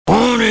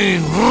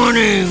This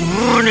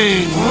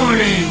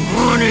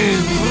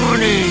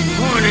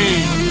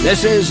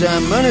is a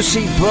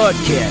Munisee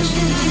broadcast.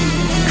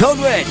 Code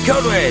Red,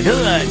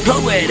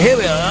 here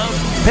we are.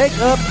 Pick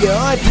up your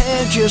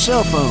iPads, your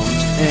cell phones,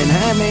 and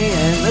have me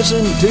and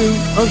listen to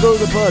Uncle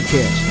the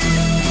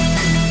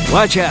Podcast.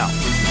 Watch out.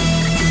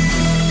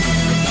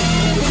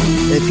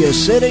 If you're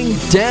sitting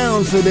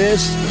down for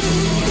this,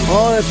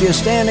 or if you're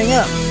standing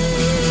up,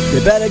 you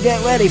better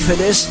get ready for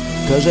this,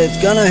 because it's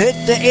gonna hit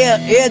the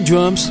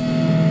eardrums.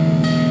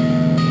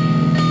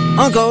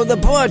 Uncle the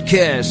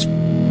Podcast.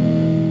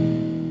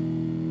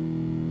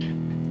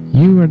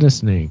 You are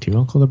listening to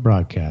Uncle the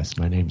Broadcast.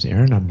 My name's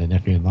Aaron. I'm the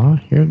nephew-in-law.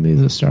 Here with me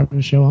is the star of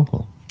the show,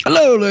 Uncle.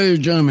 Hello, ladies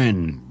and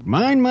gentlemen.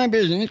 Mind my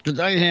business, because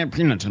I have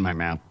peanuts in my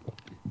mouth.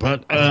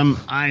 But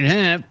I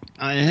have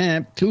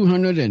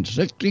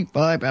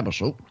 265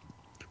 episodes.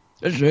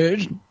 This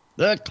is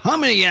the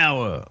Comedy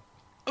Hour.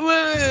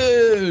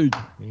 Hooray!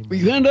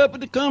 We end up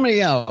with the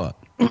Comedy Hour.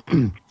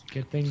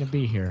 Good thing to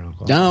be here,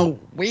 Uncle. Now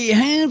we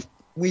have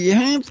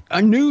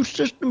a new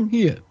system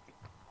here.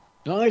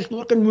 Nice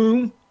looking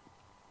room.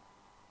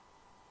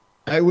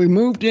 We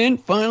moved in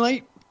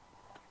finally.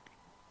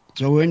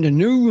 So we're in the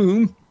new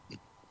room.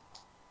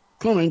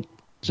 Coming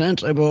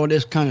since of all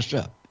this kind of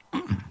stuff.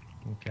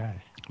 Okay.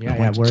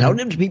 Yeah. We're telling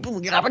them people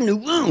we have a new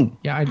room.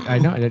 Yeah, I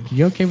know.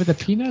 You okay with the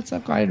peanuts?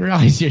 I'm glad I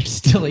realized you're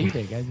still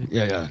eating.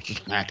 Yeah,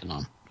 just snacking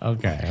on.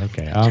 Okay.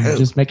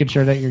 Just making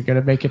sure that you're going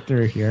to make it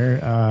through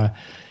here.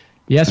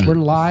 Yes, we're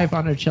live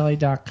on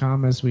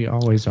Ochelli.com as we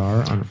always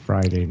are on a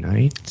Friday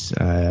night,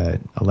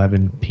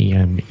 11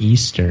 p.m.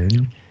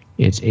 Eastern.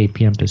 It's 8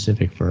 p.m.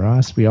 Pacific for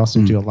us. We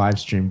also do a live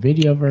stream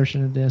video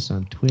version of this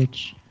on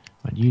Twitch,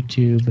 on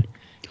YouTube. You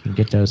can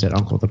get those at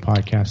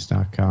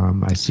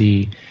UncleThePodcast.com. I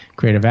see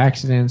Creative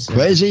Accidents.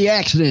 Crazy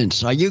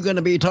Accidents. Are you going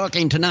to be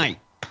talking tonight?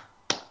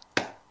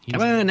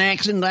 Come on,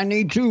 Accident. I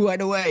need two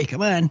right away.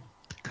 Come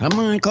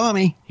on, call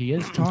me. He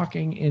is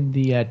talking in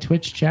the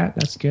Twitch chat.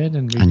 That's good.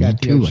 And we've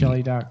got the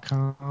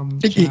Ochelli.com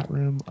chat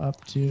room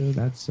up too.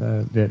 That's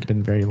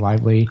been very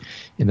lively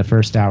in the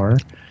first hour.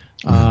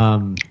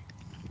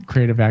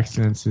 Creative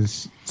Accidents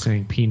is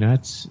saying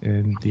peanuts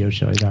in the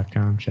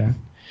Ochelli.com chat.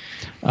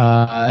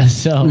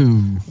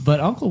 But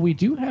Uncle, we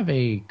do have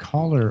a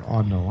caller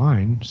on the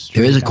line.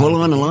 There is a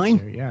caller on the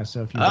line? Yeah,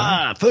 so if you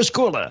first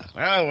caller.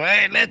 All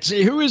right, let's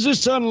see. Who is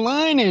this on the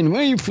line and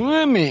where you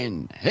from?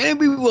 And here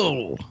we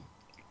roll.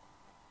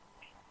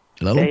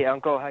 Hello? Hey,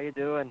 Uncle, how you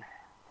doing?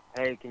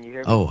 Hey, can you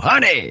hear me? Oh,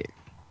 honey.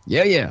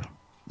 Yeah.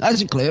 That's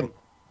a clip.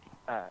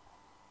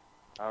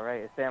 All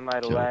right, it's Sam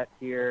Idolette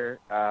here,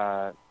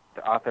 the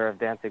author of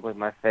Dancing with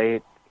My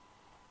Fate.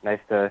 Nice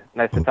to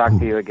talk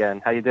to you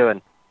again. How you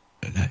doing?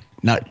 Good.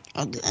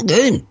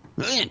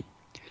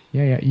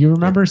 Yeah. You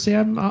remember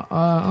Sam,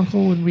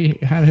 Uncle, when we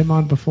had him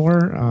on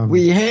before?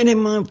 We had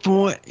him on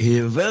before. He's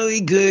a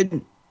very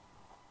good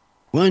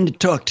one to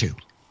talk to.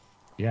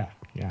 Yeah.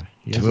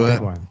 He is a good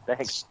one.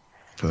 Thanks.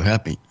 For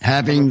having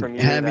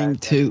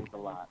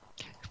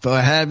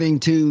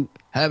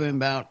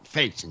about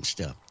fates and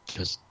stuff.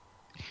 Because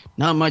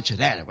not much of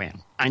that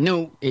around. I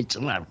know it's a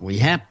lot. We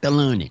have to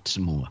learn it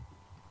some more.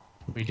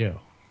 We do.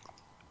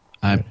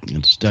 I've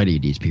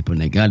studied these people,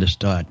 and they got to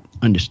start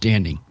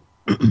understanding.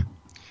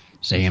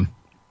 Sam.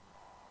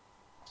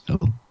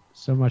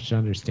 So much to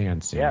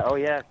understand, Sam. Yeah. Oh,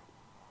 yeah.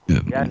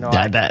 Yeah. No,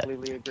 I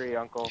completely agree,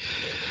 Uncle.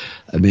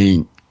 I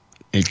mean,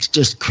 it's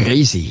just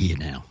crazy here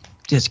now.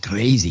 Just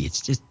crazy. It's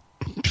just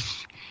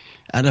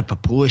out of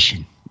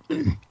proportion.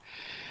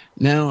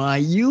 Now, are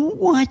you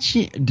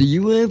watching? Do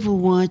you ever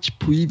watch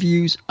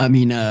reviews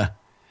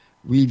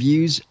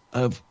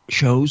of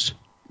shows?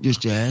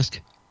 Just to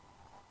ask.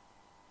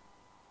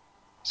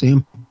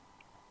 Sam?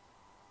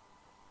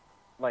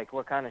 Like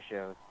what kind of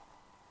shows?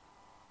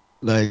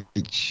 Like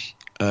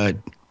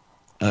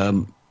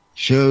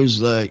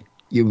shows like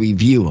you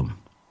review them.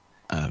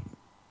 I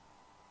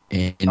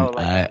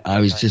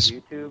was just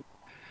YouTube?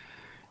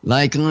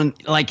 like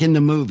in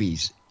the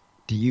movies.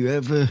 Do you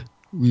ever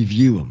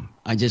review them?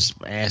 I just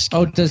ask.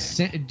 Oh,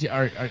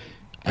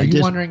 are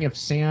you wondering if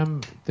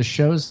Sam, the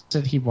shows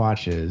that he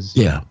watches,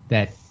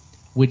 that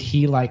would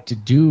he like to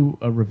do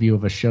a review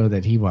of a show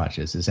that he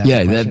watches? Is that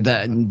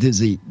does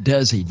he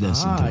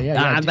listen to?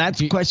 Yeah. That's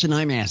the question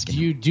I'm asking.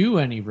 Do you do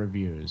any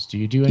reviews? Do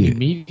you do any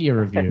media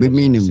reviews? We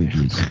mean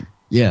reviews.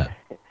 Yeah.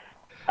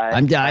 I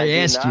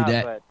asked you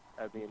that. But,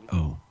 I mean,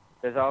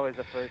 there's always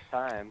a first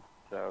time,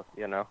 so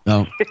you know.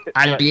 Oh,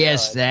 I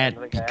asked that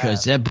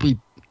because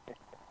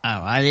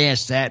I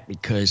asked that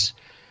because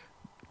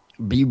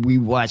we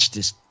watched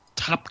this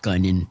Top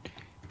Gun and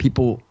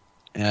people.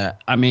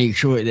 I made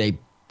sure they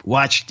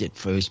watched it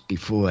first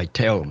before I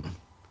tell them,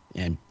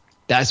 and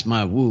that's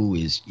my rule: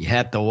 is you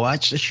have to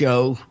watch the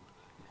show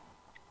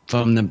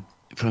from the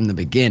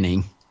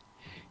beginning,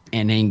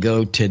 and then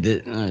go to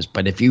the.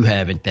 But if you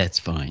haven't, that's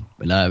fine.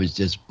 But I was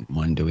just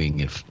wondering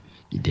if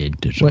you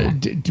did.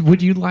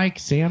 Would you like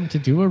Sam to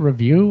do a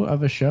review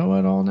of a show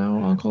at all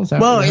now, Uncle?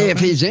 Well, if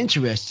he's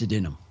interested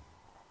in them.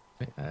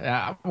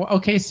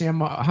 Okay, Sam,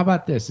 how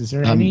about this? Is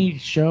there any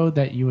show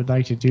that you would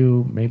like to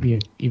do maybe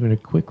even a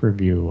quick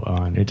review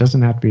on? It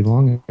doesn't have to be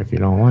long if you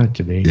don't want it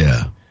to be.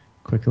 Yeah.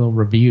 Quick little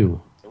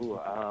review. Ooh,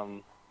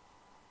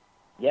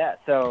 yeah,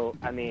 so,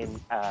 I mean,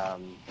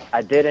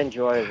 I did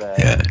enjoy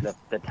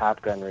the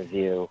Top Gun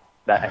review.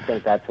 I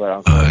think that's what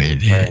Uncle was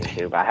referring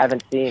to, but I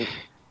haven't seen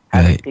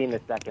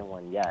the second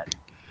one yet.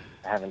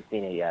 I haven't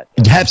seen it yet.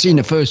 You have seen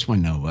the first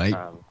one, though, right?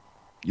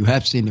 You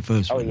have seen the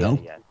first one,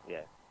 no?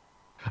 Yeah.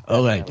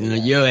 All right,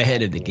 you're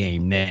ahead of the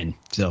game then.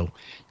 So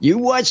you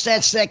watch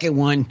that second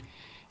one,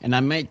 and I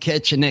might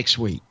catch you next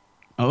week.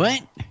 All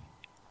right,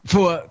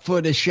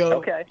 for the show.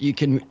 Okay. You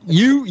can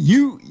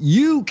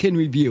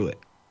review it.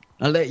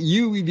 I'll let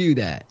you review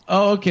that.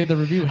 Oh, okay. The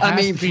review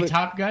has to be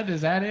Top Gun.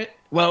 Is that it?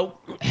 Well,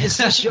 it's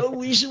the show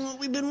reason what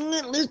we've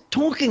been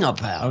talking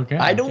about. Okay.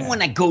 I don't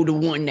want to go to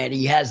one that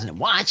he hasn't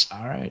watched.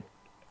 All right.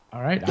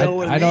 I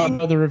don't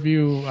know the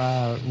review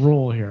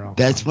rule here.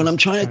 That's what I'm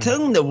trying to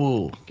tell him, the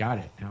rule. Got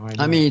it. Now I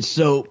know. I mean,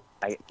 so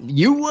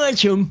you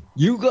watch them,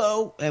 you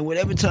go, and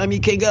whatever time you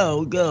can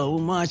go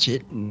and watch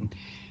it, and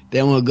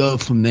then we'll go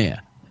from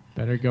there.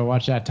 Better go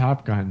watch that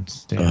Top Gun,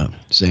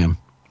 Sam.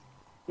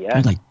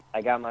 Yeah,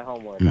 I got my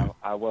homework.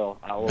 I will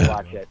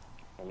watch it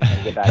and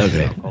get back to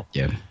you, Uncle.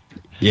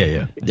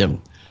 Yeah.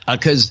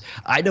 Because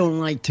I don't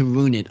like to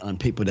ruin it on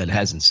people that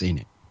hasn't seen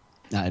it.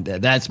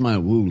 That's my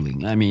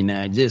ruling. I mean,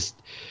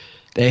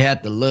 they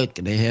have to look,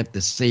 they have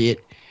to see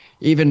it.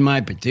 Even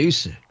my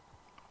producer,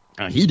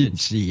 he didn't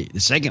see it, the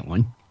second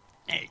one.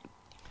 Hey.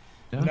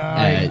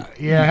 I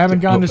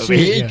haven't gone to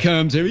see it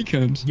yet. Here he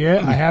comes.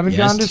 Yeah, I haven't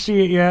gone to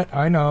see it yet.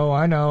 I know.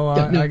 I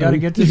got to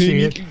get to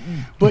see it.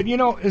 But,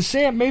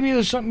 Sam, maybe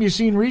there's something you've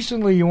seen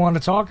recently you want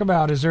to talk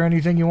about. Is there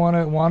anything you want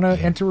to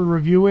enter a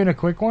review in, a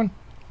quick one?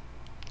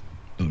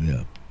 Oh,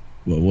 yeah.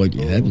 Well, what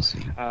you haven't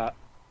seen?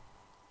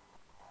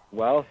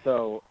 Well,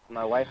 so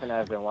my wife and I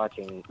have been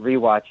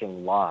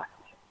rewatching Lost,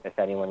 if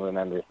anyone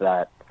remembers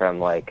that from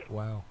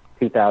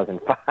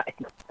 2005.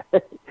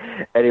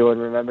 Anyone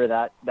remember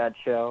that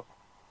show?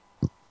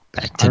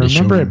 I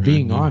remember it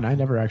being on. I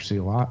never actually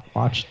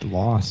watched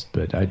Lost,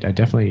 but I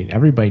definitely,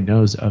 everybody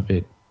knows of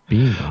it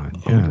being on.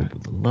 Yeah.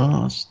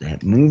 Lost,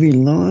 that movie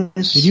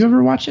Lost. Did you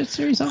ever watch that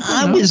series?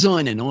 I was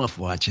on and off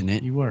watching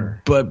it. You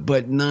were?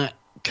 But not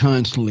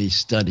constantly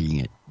studying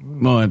it.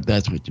 Well, if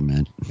that's what you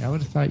meant. Yeah, I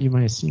would have thought you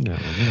might have seen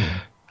that one. Yeah.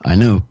 I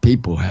know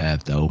people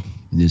have, though,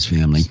 in this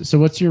family. So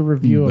what's your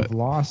review of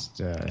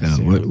Lost?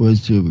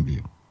 What's your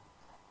review?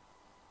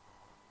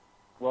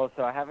 Well,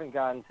 so I haven't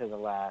gotten to the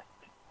last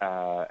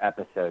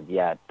episode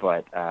yet,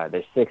 but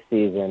there's 6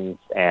 seasons,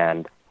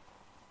 and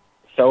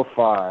so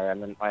far,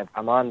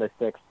 I'm on the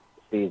 6th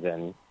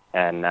season,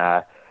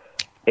 and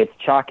it's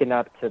chalking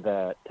up to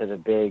the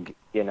big,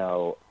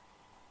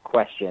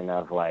 question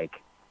of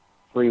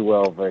free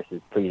will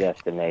versus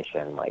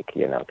predestination.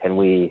 Can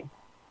we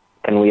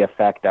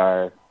affect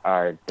our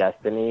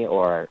destiny,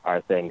 or are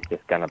things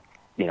just gonna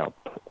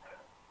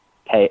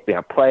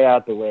play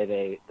out the way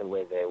they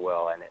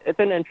will? And it's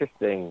an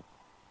interesting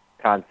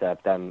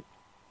concept. I'm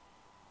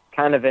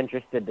kind of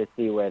interested to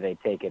see where they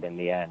take it in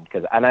the end,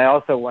 and I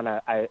also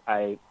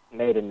I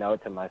made a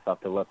note to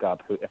myself to look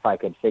up if I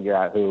could figure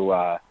out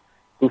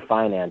who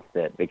financed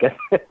it, because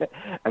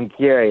I'm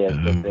curious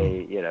if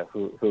they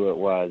who it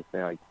was.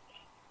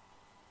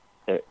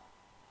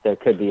 There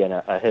could be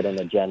a hidden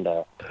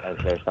agenda, as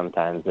there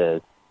sometimes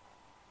is.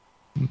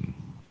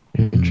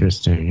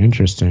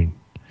 Interesting.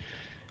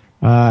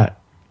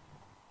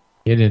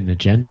 Hidden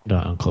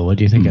agenda, Uncle. What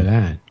do you think of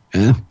that?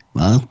 Yeah,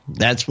 well,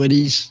 that's what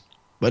his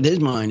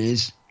mind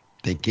is,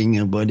 thinking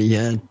of what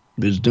he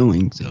was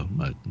doing. So,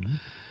 but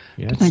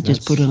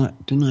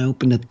didn't I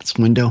open up this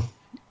window?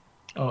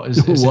 Oh, are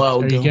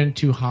you getting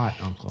too hot,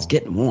 Uncle? It's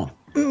getting warm.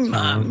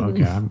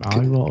 Okay, I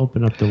will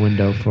open up the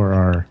window for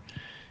our.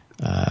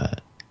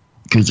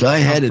 Because I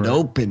had it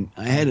open.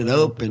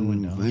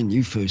 When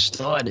you first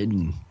started,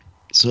 and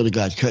sort of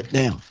got cut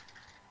down.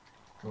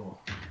 Cool.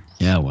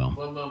 Yeah, well.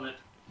 1 moment.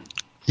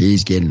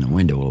 He's getting the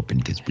window open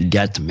because we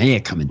got the mayor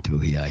coming through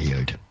here, I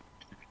heard.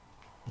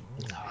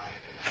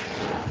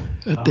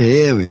 Let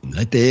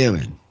the air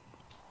in.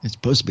 It's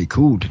supposed to be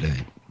cool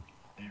today.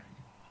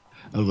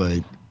 All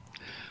right.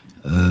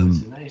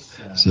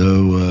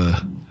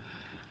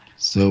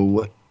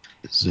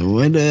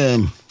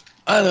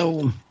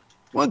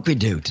 What we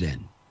do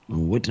then?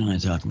 What did I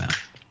talk about?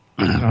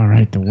 All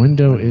right, the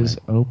window is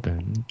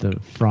open. The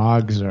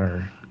frogs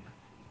are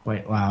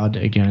quite loud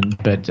again,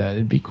 but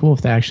it'd be cool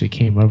if they actually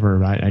came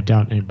over. I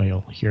doubt anybody will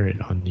hear it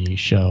on the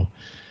show.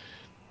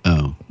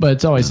 Oh. But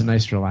it's always a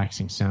nice,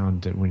 relaxing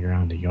sound when you're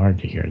out in the yard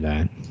to hear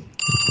that.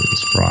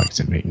 These frogs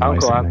that make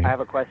noise. Uncle, I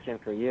have a question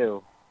for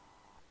you.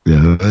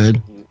 Go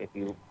ahead. If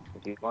you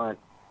want.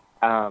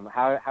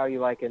 How are you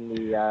liking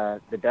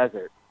the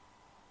desert?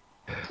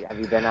 Have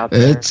you been out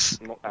there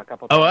a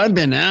couple times? Oh, I've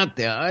been out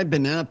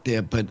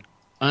there, but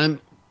I'm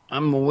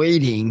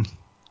waiting.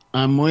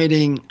 I'm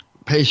waiting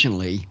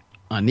patiently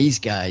on these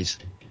guys.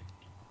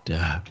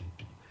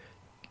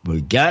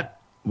 We got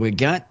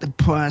the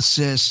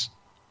process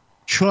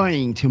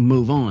trying to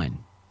move on.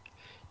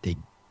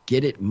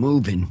 get it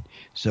moving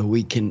so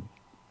we can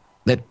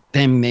let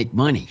them make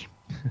money.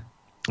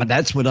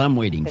 That's what I'm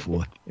waiting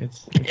for.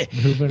 It's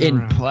moving in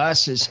around.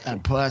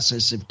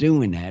 process of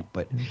doing that,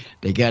 but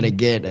they got to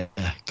get a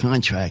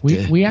contract.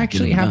 We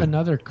actually have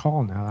another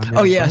call now.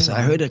 Oh yes,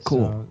 I heard a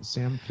call. So,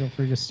 Sam, feel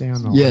free to stay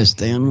on the line. Yes,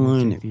 stay on the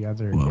line. The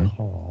other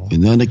call.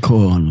 Another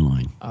call on the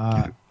line.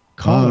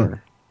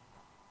 Caller.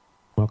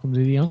 Welcome to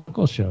the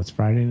Uncle Show. It's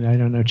Friday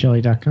night on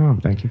NoChili.com.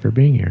 Thank you for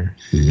being here.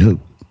 Yep.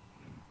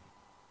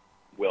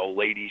 Well,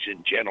 ladies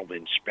and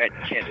gentlemen, Spent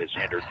Kent has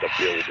entered the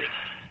building.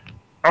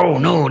 Oh,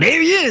 no,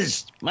 there he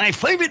is. My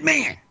favorite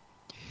man.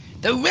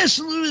 The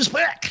wrestler is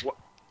back.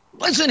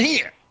 Listen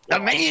here. The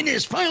man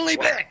is finally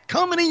back.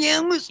 Comedy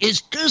hours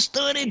is just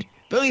started.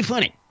 Very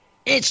funny.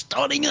 It's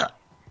starting up.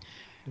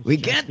 We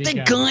got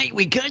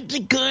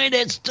the guy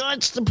that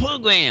starts the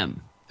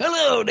program.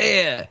 Hello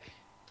there.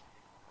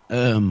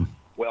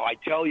 Well, I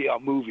tell you a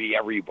movie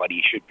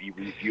everybody should be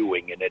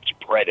reviewing, and it's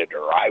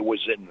Predator. I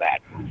was in that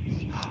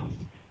movie.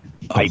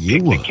 I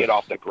picked the kid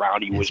off the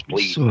ground. He was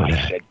bleeding.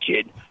 I said,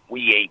 kid,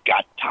 we ain't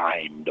got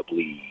time to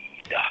bleed.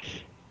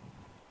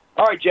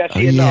 All right,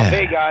 Jesse, enough.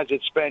 Hey, guys,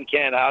 it's Spent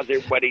Kent. How's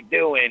everybody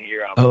doing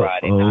here on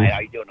Friday night?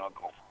 How you doing,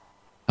 Uncle?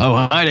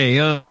 Oh, hi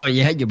there.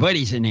 You had your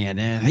buddies in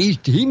there.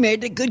 He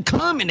made a good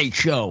comedy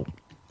show.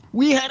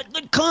 We had a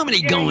good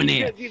comedy going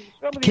there.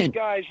 Some of these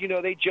guys,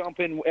 they jump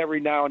in every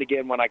now and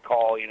again when I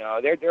call.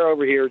 They're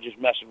over here just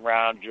messing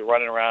around, just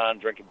running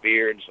around, drinking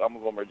beer, and some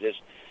of them are just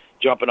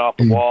jumping off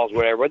the walls,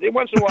 whatever. But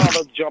once in a while,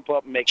 they'll jump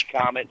up and make a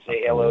comment,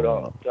 say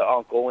hello to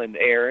Uncle and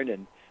Aaron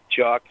and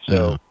Chuck.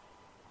 So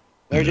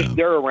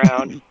they're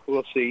around.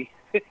 We'll see.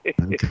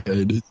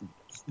 Okay,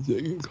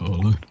 second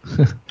caller.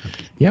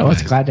 Yeah, well,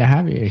 it's glad to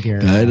have you here.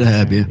 Glad to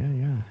have you.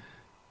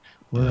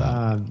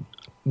 Yeah.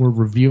 We're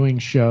reviewing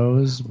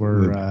shows.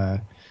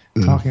 We're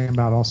talking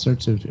about all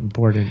sorts of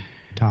important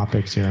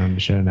topics here on the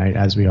show tonight,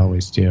 as we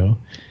always do.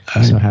 I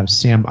also have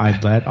Sam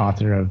Idlet,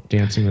 author of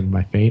Dancing with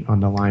My Fate, on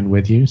the line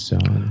with you. So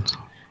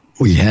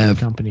we have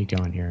company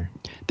going here.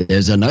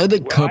 There's another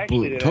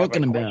couple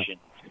talking about.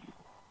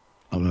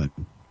 All right.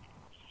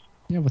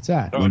 Yeah, what's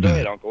that? Oh, go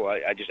ahead, Uncle.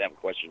 I just have a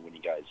question when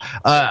you guys.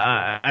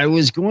 I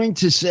was going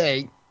to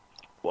say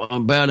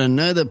about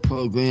another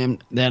program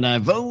that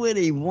I've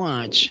already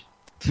watched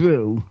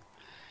through,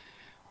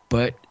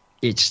 but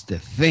it's The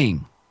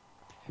Thing.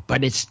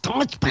 But it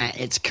starts back.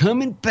 It's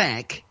coming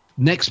back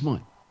next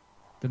month.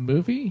 The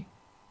movie?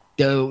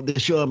 The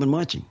show I've been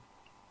watching,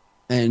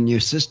 and your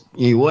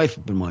wife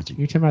have been watching.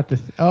 You're talking about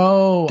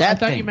I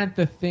thought you meant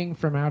The Thing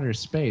from Outer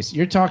Space.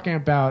 You're talking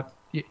about.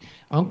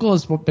 Uncle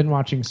has been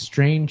watching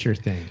Stranger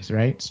Things,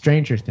 right?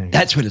 Stranger Things.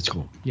 That's what it's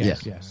called.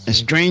 Yes.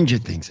 Stranger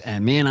Things.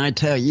 And man, I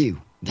tell you,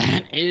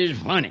 that is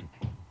funny.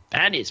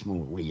 That is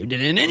more weird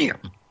than any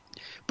of them.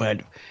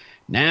 But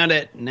now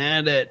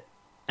that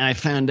I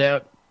found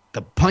out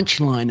the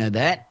punchline of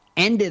that,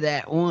 end of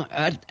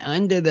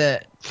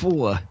that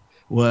 4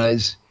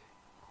 was,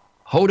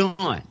 hold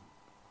on,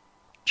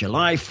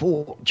 July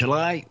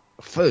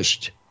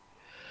 1st.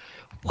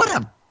 What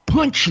a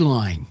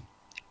punchline.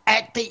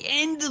 At the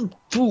end of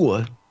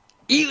 4,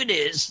 here it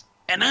is,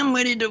 and I'm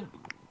ready to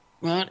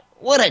run.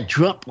 What a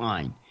drop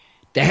line.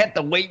 They had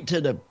to wait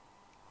until the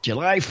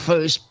July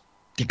 1st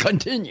to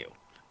continue.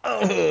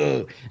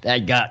 Oh,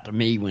 that got to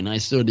me when I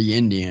saw the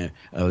ending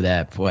of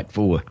that part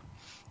 4.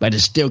 But it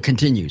still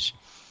continues.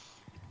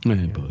 Oh,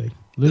 boy.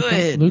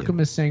 Luca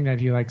is saying that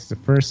he likes the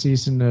first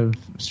season of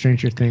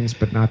Stranger Things,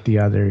 but not the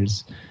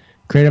others.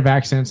 Creative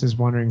Accents is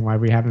wondering why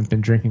we haven't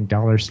been drinking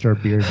dollar store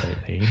beers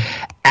lately.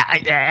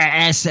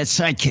 Ask that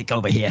sidekick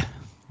over here.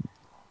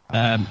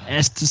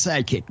 Ask the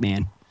sidekick,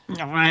 man.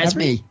 Ask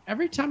me.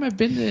 Every time I've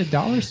been to the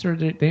dollar store,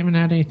 they haven't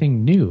had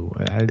anything new.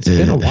 It's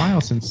been a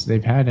while since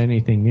they've had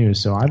anything new,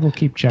 so I will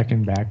keep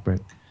checking back, but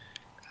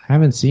I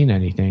haven't seen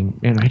anything.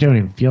 And I don't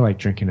even feel like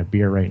drinking a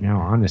beer right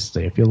now,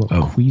 honestly. I feel a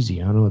little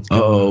queasy. I don't know what's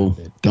going on with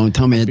it. Don't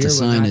tell me it's a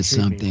sign of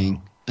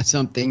something.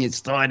 Something is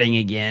starting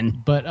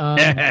again. But,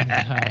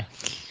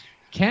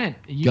 Kent,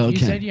 you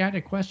said you had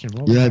a question.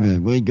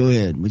 Man. Wait, go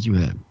ahead. What you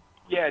have?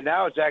 Yeah,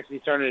 now it's actually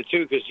turning into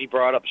 2 because he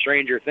brought up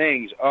Stranger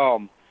Things.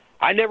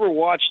 I never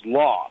watched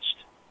Lost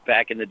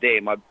back in the day.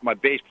 My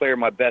bass player,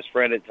 my best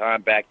friend at the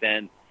time back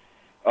then,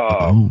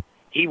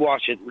 he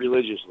watched it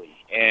religiously.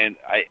 And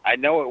I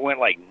know it went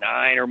like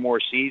 9 or more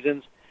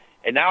seasons.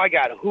 And now I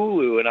got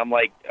Hulu, and I'm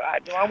like,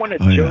 I want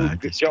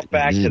to jump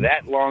back to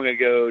that long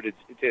ago. To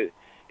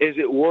is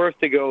it worth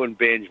to go and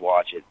binge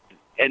watch it?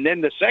 And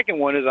then the second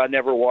one is I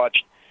never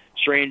watched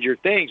Stranger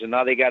Things, and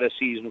now they got a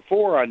season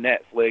 4 on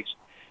Netflix.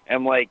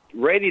 I'm like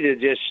ready to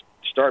just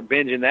start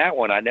binging that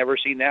one. I never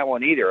seen that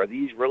one either. Are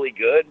these really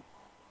good?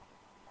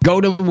 Go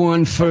to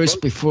one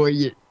first before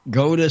you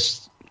go to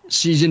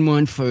season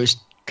 1 first.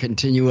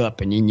 Continue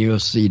up, and then you'll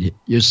see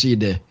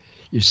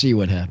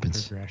what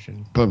happens.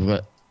 Progression.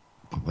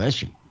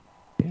 Progression.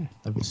 Yeah,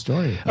 of the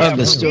story. Of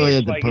the story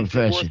of the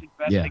profession. It's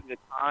worth investing the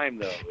time,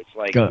 though. It's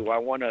like, do I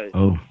want to?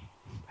 Time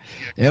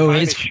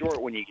is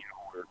short when you get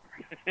older.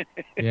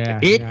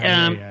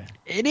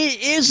 It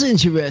is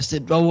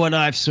interesting, but what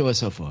I've saw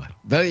so far,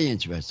 very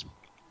interesting.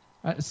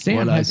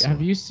 Sam,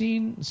 have you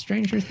seen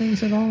Stranger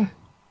Things at all?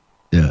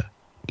 Yeah.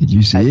 Did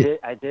you see it?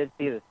 I did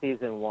see the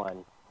season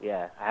 1.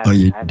 Yeah. I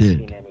haven't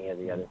seen any of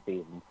the other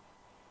seasons.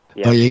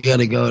 Yeah. Oh, you got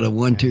to go to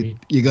 1, 2.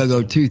 You got to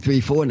go 2, 3,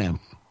 4 now.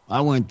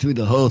 I went through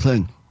the whole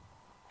thing.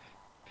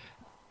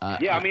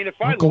 Yeah, I mean, if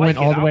I like it,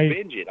 I'll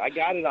binge it. I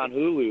got it on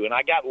Hulu, and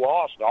I got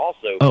Lost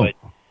also. Oh. But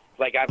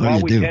like I've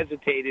always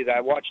hesitated.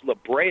 I watched La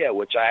Brea,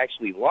 which I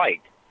actually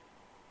liked.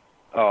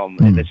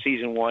 And the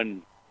season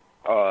 1,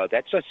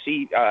 that's a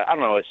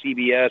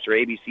CBS or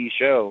ABC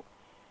show,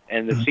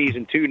 and the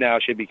season 2 now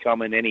should be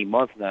coming any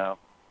month now.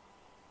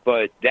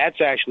 But that's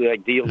actually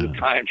like deals with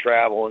time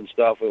travel and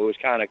stuff. It was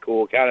kind of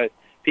cool.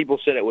 People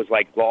said it was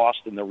like Lost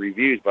in the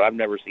reviews, but I've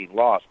never seen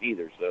Lost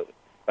either. So,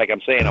 like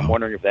I'm saying, I'm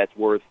wondering if that's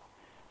worth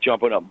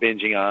jumping up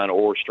binging on,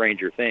 or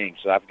Stranger Things.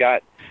 So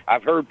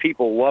I've heard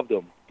people love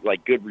them,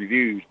 like good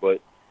reviews, but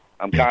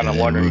I'm kind of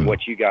wondering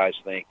what you guys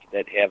think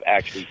that have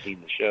actually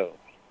seen the show.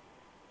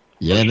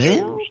 Yeah,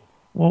 man.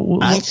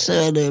 Well, I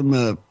saw them.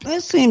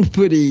 That seemed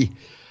pretty,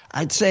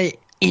 I'd say,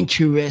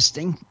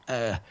 interesting.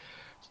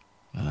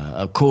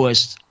 Of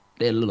course,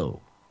 they're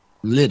little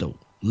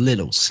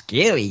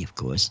scary, of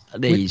course,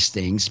 these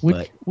things.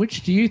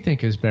 Which do you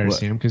think is better,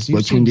 Sam? Because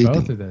you've seen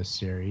both of those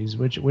series.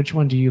 Which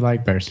one do you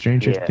like better,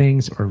 Stranger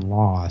Things or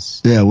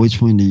Lost? Yeah, which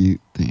one do you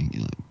think?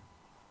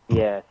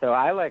 Yeah, so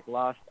I like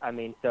Lost. I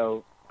mean,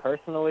 so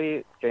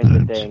personally,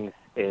 Stranger Things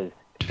is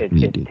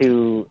it's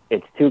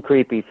too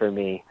creepy for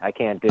me. I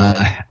can't do it.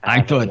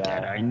 I thought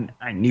that.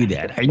 I knew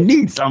that. I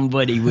knew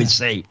somebody would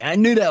say. I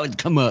knew that would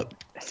come up.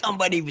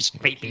 Somebody was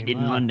creepy,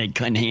 didn't want, they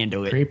couldn't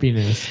handle it.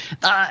 Creepiness.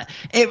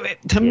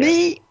 To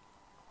me,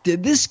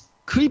 this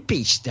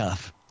creepy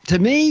stuff, to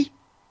me,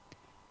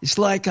 it's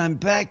like I'm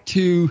back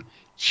to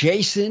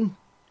Jason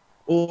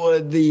or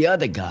the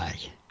other guy.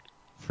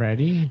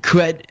 Freddy?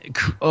 Craig.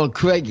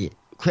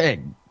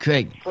 Yeah,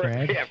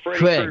 Freddy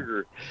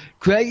Krueger.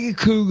 Craig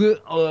Krueger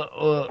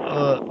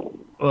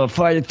or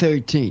Friday the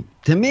 13th.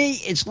 To me,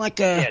 it's like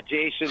a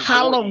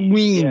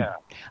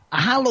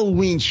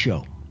Halloween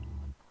show.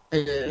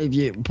 If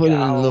you put it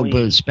in a little bit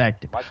of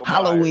perspective.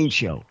 Halloween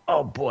show.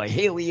 Oh, boy,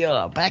 here we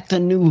are. Back to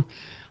new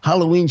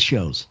Halloween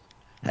shows.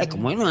 Heck,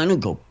 why don't I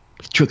go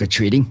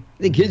trick-or-treating?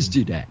 The kids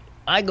do that.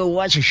 I go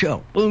watch a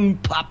show. Boom,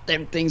 pop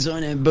them things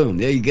on, and boom,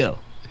 there you go.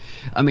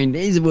 I mean,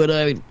 these are what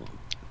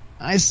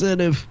I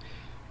sort of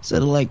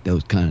like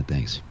those kind of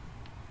things.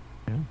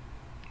 Yeah,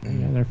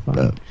 they're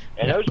fun.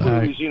 And those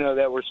movies,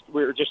 that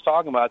we were just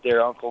talking about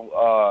there, Uncle,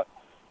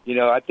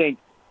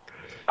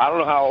 I don't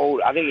know how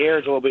old. I think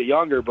Aaron's a little bit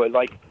younger, but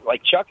like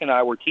Chuck and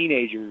I were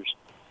teenagers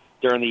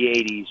during the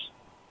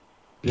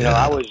 80s.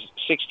 I was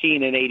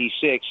 16 in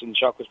 86, and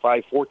Chuck was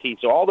probably 14.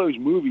 So all those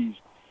movies,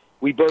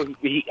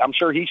 I'm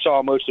sure he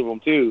saw most of them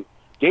too.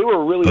 They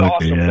were really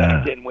awesome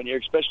back then,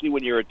 especially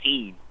when you're a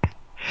teen.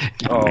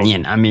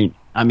 Man, I mean,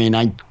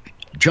 I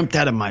jumped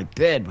out of my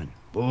bed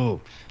when,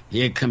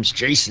 here comes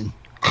Jason.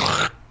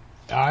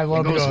 I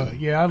love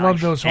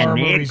those horror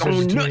movies as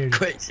a teenager.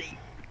 Crazy.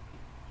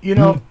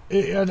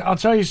 I'll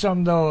tell you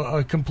something, though.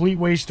 A complete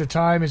waste of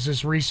time is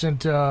this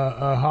recent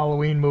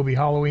Halloween movie,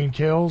 Halloween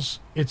Kills.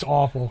 It's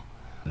awful.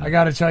 I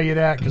got to tell you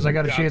that because I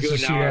got a chance to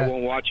see that. I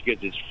won't watch it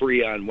because it's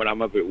free on when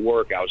I'm up at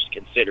work. I was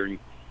considering.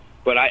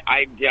 But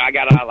I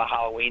got out of the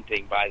Halloween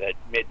thing by the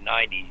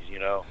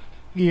mid-'90s,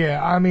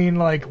 Yeah, I mean,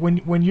 like,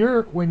 when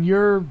your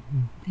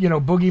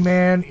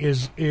boogeyman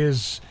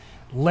is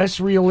less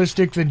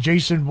realistic than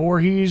Jason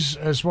Voorhees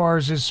as far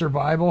as his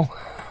survival,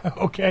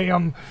 okay,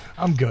 I'm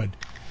good.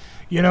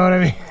 You know what I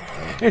mean?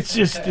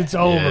 It's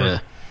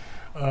over.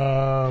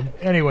 Yeah.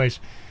 Anyways,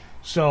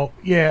 so,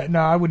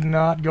 I would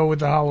not go with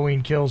the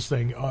Halloween Kills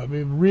thing.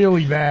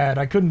 Really bad.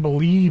 I couldn't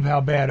believe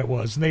how bad it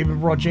was. And they even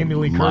brought Jamie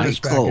Lee Curtis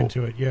back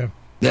into it, yeah.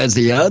 There's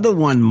the other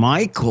one,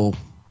 Michael,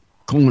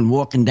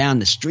 walking down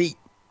the street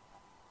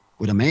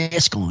with a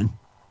mask on.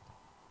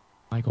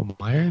 Michael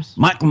Myers?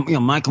 Michael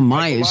Myers. Michael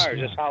Myers,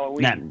 that's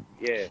Halloween.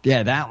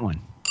 Yeah, that one.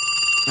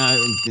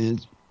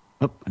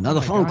 Another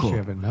phone call.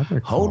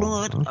 Hold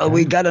on. Okay.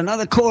 We got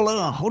another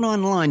caller. Hold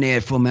on the line there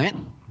for a minute.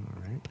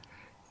 All right.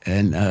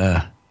 And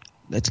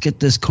let's get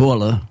this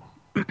caller.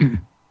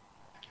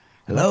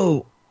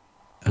 Hello?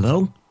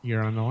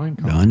 You're on the line.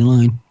 You're on the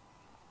line.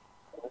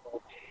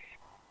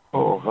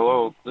 Oh,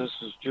 hello. This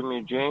is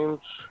Jimmy James.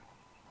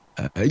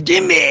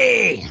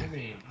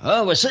 Jimmy!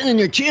 Oh, we're sitting in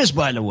your chairs,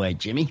 by the way,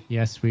 Jimmy.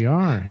 Yes, we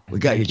are. We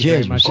got your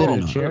chairs. We're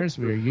sitting on chairs.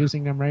 We are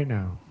using them right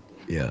now.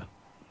 Yeah.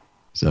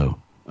 So...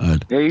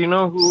 Hey, you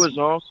know who was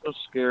also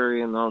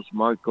scary in those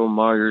Michael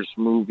Myers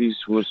movies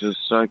was a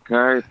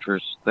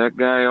psychiatrist. That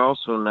guy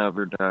also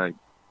never died.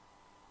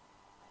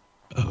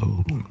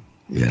 Oh,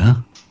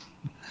 yeah?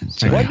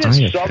 Wasn't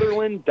it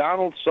Sutherland,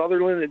 Donald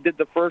Sutherland, that did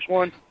the first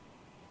one?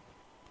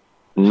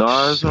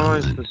 No, it's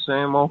always the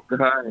same old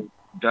guy.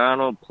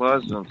 Donald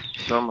Pleasance.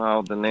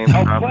 Somehow the name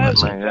popped in my head.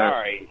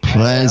 Sorry.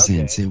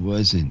 Pleasance, okay. It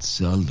wasn't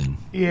Sullivan.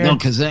 Yeah. No,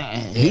 because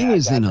he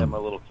was in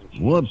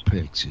War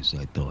Pictures,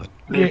 I thought.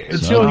 Yeah,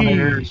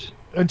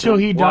 until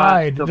he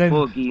died. The then,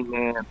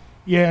 boogeyman.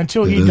 Yeah,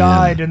 until he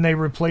died, and they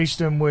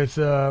replaced him with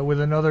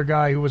another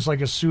guy who was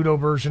like a pseudo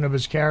version of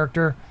his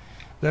character.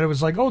 That it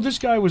was like, oh, this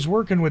guy was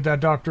working with that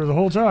doctor the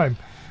whole time.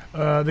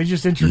 They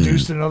just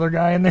introduced another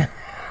guy in there.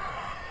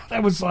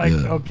 That was like,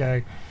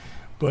 okay.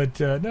 But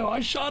no,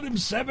 I shot him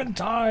 7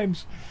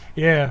 times.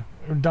 Yeah,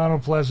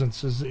 Donald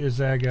Pleasance is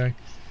that guy.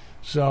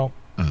 So,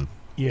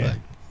 yeah.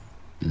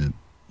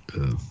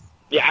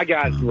 Yeah,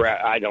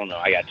 I don't know.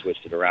 I got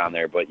twisted around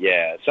there, but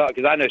yeah. So,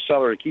 because I know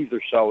Keith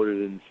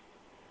Sutherland's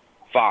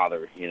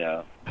father,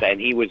 and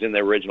he was in the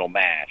original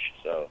MASH.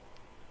 So,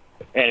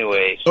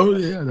 anyways. Oh,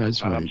 yeah,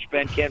 that's right. I'm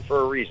spent Ken for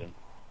a reason.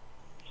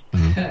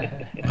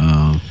 Yeah.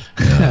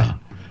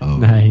 Oh,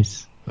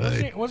 nice.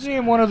 Wasn't he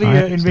in one of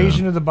the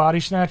Invasion of the Body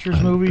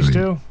Snatchers movies,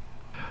 too?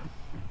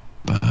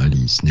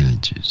 Body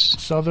Snatchers.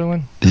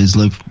 Sutherland?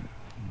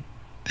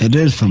 It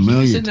is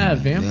familiar. He's in that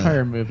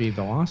vampire movie,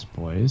 The Lost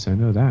Boys. I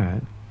know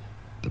that.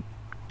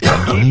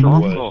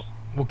 Well,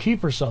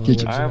 Kiefer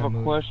Sutherland. I have a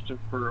question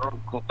for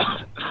Uncle.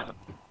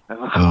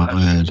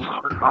 Man.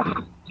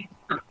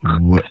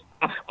 What?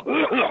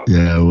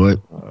 Yeah,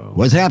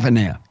 what's happened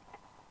there?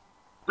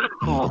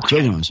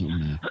 Children or something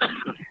there.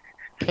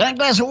 That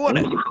glass of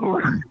water.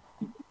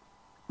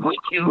 When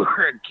you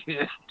were a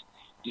kid,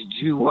 did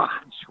you watch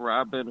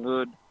Robin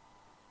Hood?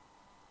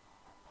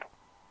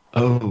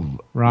 Oh,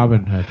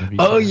 Robin Hood.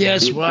 Oh,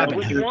 yes,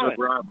 Robin Hood.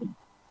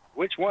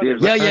 Which one?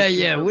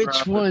 Yeah.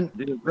 Which one?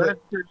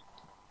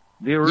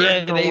 The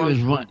original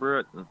was one from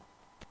Britain.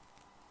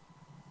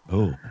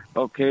 Oh.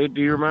 Okay,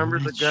 do you remember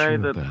the guy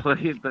that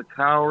played the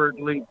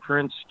cowardly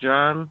Prince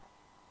John?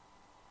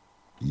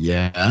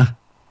 Yeah.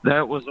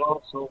 That was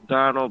also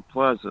Donald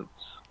Pleasance.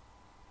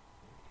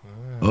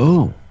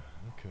 Oh.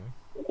 Okay.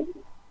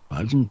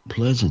 Donald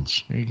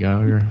Pleasance. There you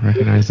go. You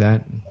recognize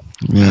that?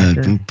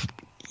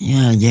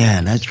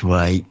 Yeah, that's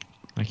right.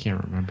 I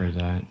can't remember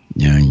that.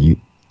 Yeah, you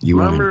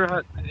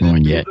remember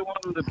weren't yet. The one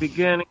in the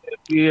beginning, it'd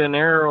be an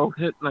arrow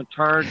hitting a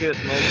target,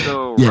 and they'd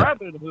go,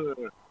 Robin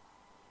Hood.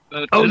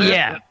 Oh,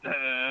 yeah.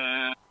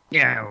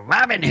 Yeah,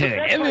 Robin Hood.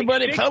 That's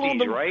Everybody like 60s, followed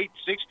them. Right?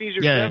 60s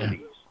or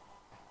 70s?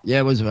 Yeah,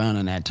 it was around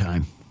in that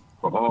time.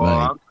 Oh,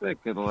 right. I'm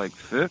thinking like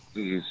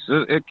 50s.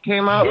 It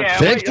came out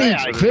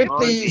 50s.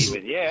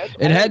 50s. Yeah,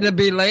 it had to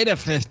be later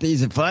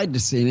 50s if I'd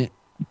have seen it.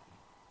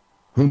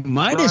 Who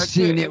might have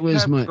seen it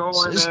was my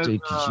sister,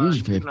 because she was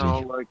 50.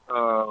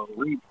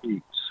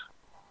 Repeats.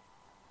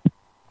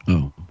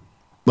 Oh.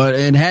 But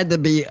it had to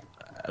be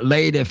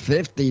later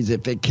 50s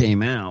if it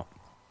came out.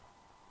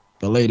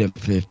 The later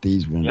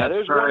 50s. Yeah,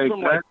 there's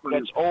one from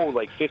that's old,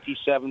 like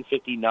 57,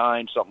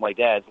 59, something like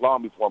that. It's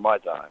long before my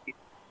time.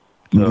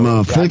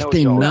 So,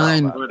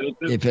 59, I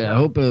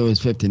hope it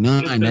was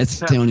 59,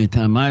 that's the only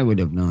time I would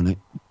have known it.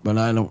 But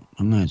I'm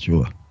not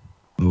sure.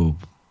 Oh,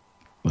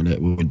 what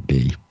it would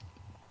be.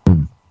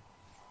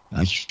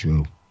 That's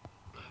true.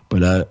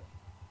 But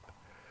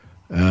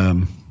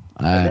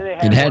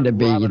it had to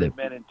be either.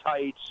 Men in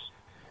Tights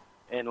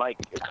and like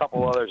a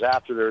couple others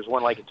after. There was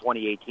one like in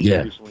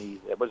 2018 recently.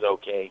 It was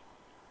okay.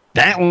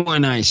 That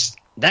one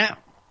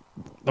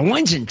the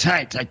ones in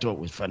Tights I thought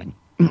was funny.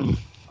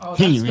 Oh,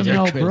 that's the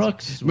Mel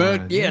Brooks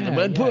one. The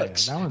Mel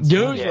Brooks.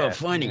 Those were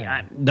funny.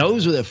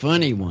 Those were the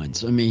funny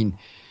ones. I mean,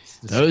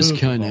 those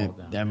kind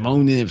of, that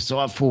moment of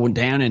start falling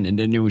down and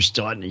then they were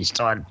starting, he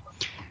started,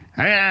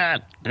 and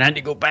I had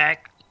to go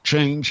back,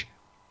 change,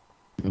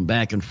 and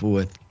back and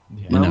forth.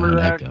 Yeah.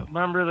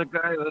 Remember the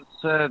guy that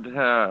said,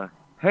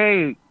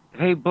 hey,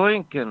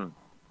 Blinken?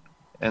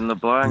 And the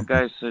blind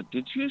guy said,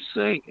 did you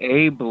say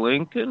Abe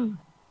Lincoln?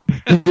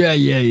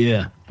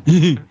 Yeah.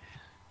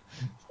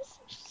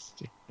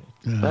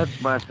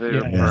 That's my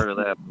favorite part of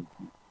that movie.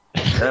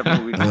 That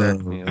movie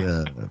cracked me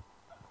up.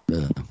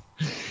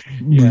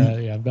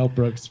 Yeah. Mel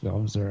Brooks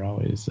films are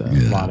always a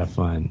lot of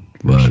fun,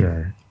 for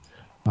sure.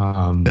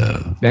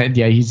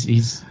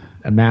 He's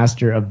a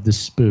master of the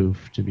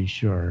spoof, to be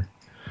sure.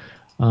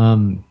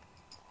 For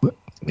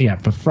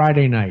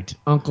Friday night,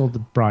 Uncle the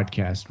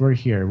broadcast, we're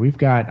here.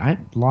 I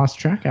lost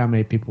track of how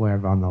many people we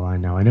have on the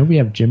line now. I know we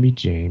have Jimmy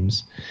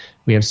James.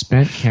 We have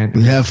Spent Kent.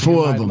 We have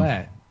 4 of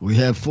them. We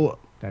have 4.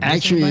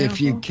 Actually,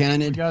 if you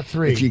counted. We got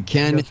 3. If you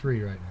counted. We got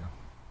 3 right now.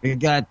 We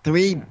got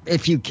 3.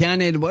 If you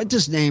counted, what's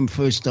his name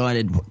first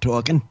started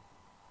talking?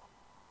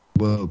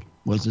 Well,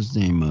 what's his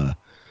name?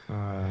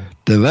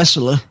 The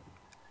wrestler.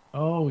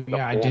 Oh,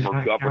 yeah. I did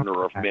not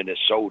governor of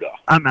Minnesota.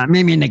 I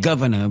mean the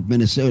governor of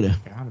Minnesota.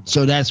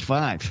 So that's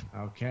 5.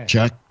 Okay.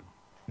 Chuck.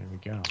 There we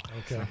go.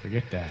 Okay. Don't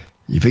forget that.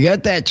 You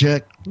forgot that,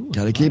 Chuck.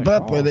 Got to keep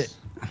up with it.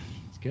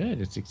 It's good.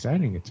 It's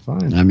exciting. It's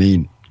fun. I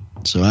mean,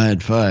 so I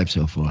had 5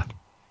 so far.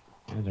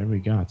 Yeah, there we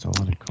go. It's a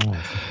lot of calls.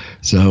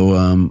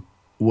 So,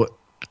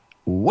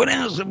 what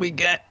else have we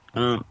got?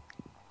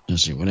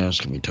 Let's see. What else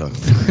can we talk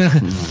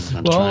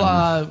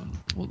about?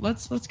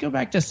 Let's go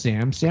back to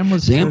Sam. Sam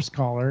was the first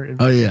caller.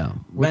 Oh yeah,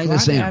 we're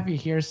glad to have you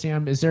here,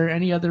 Sam. Is there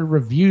any other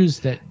reviews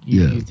that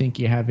you think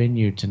you have in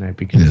you tonight?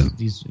 Because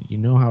these, you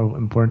know how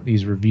important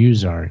these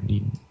reviews are.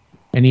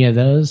 Any of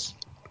those?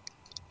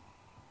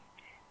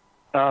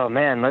 Oh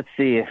man, let's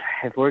see.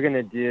 If we're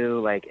gonna do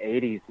like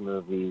 '80s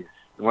movies,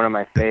 one of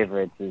my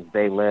favorites is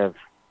They Live.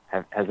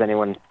 Has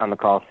anyone on the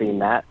call seen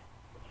that?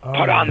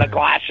 Put on the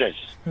glasses.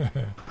 Put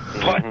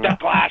the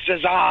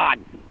glasses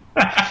on.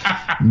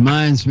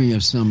 Reminds me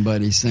of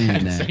somebody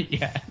saying that.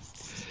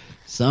 Yes.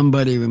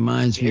 Somebody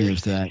reminds me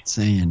of that,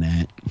 saying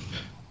that.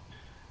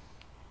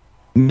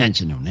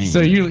 Mention no names. So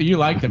you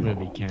like the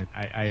movie, Kent?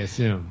 I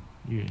assume.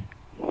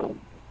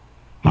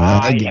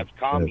 I have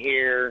come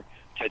here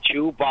to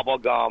chew bubble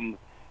gum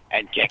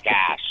and kick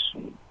ass,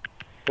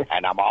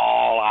 and I'm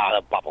all out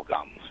of bubble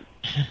gum.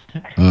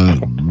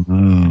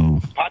 No.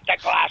 Put the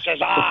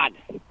glasses on.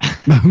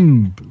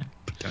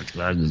 Put the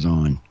glasses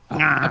on.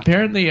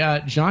 Apparently,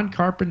 John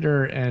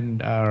Carpenter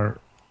and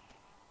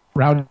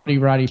Rowdy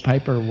Roddy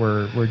Piper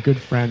were good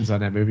friends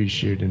on that movie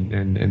shoot,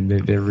 and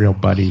they're real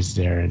buddies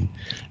there. And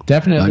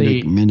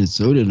definitely,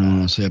 Minnesota don't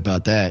want to say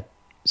about that.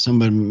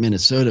 Somebody in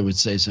Minnesota would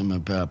say something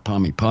about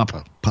Pommy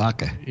Parker.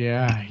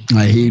 Yeah,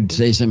 he'd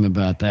say something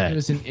about that. It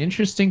was an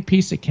interesting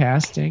piece of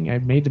casting. I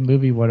made the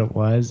movie what it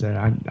was, and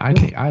I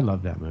think I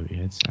love that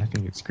movie. I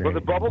think it's great. Well,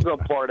 the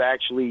bubblegum part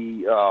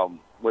actually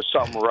was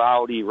something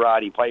Rowdy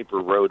Roddy Piper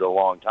wrote a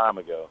long time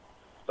ago.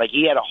 Like,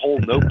 he had a whole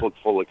notebook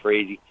full of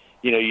crazy.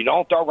 You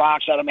don't throw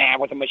rocks at a man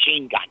with a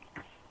machine gun.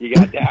 You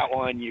got that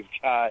one. You've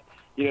got,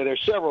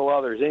 there's several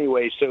others.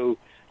 Anyway, so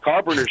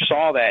Carpenter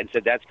saw that and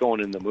said, that's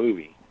going in the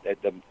movie. That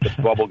the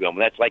bubblegum.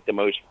 That's like the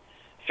most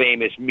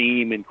famous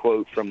meme and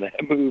quote from that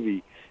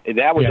movie. And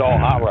that was all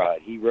Hot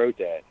Rod. He wrote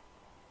that.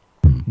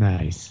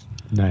 Nice.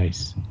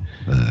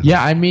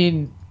 Yeah, I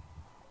mean,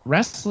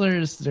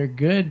 wrestlers, they're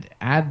good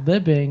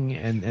ad-libbing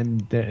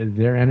and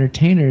they're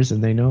entertainers,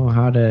 and they know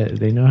how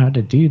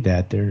to do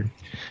that.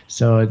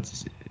 So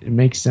it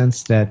makes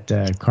sense that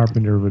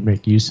Carpenter would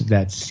make use of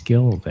that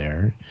skill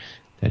there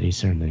that he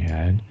certainly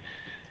had.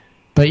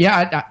 But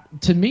yeah,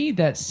 to me,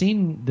 that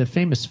scene, the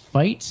famous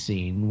fight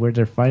scene where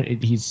they're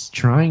fighting, he's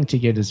trying to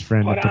get his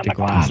friend to put the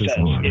glasses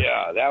on.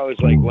 Yeah, that was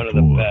like one of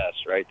the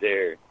best right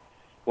there.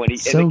 And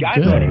the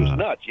guy thought he was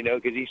nuts,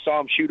 because he saw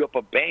him shoot up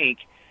a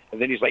bank,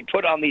 and then he's like,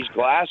 put on these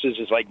glasses.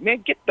 It's like,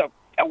 man, get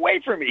away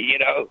from me,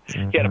 He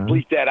had to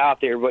bleep that out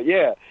there, but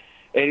yeah.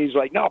 And he's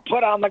like, no,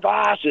 put on the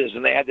glasses.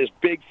 And they had this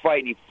big fight,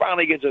 and he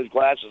finally gets those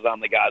glasses on.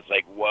 The guy's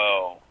like,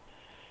 whoa.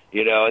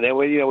 And then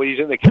when he's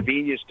in the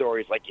convenience store,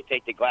 he's like, you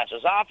take the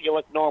glasses off, you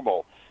look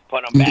normal.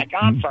 Put them back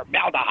on for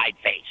formaldehyde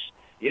face.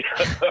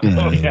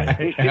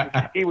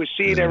 He was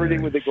seeing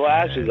everything with the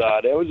glasses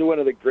on. It was one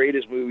of the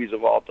greatest movies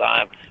of all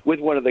time,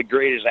 with one of the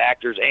greatest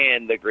actors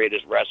and the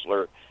greatest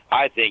wrestler,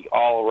 I think,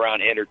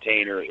 all-around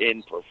entertainer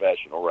in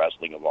professional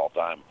wrestling of all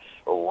time,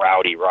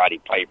 Rowdy Roddy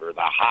Piper,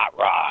 the Hot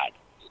Rod.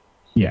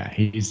 Yeah,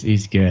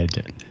 he's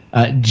good.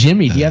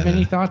 Jimmy, do you have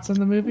any thoughts on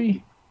the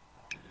movie?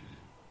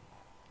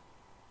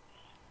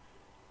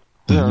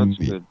 Yeah, that's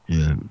good.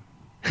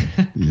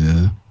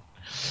 Yeah.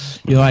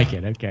 You like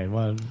it? Okay.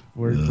 Well,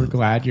 we're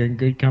glad you're in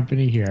good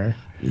company here.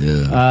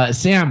 Yeah.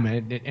 Sam,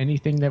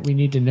 anything that we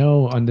need to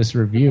know on this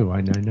review? I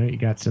know you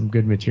got some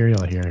good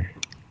material here.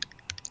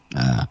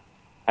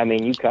 I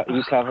mean, you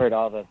covered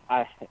all the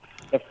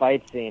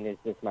fight scene is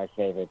just my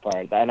favorite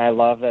part, and I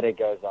love that it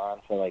goes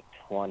on for like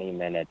 20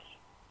 minutes.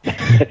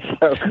 It's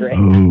so great.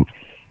 Oh.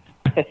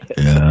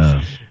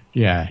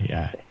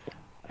 Yeah.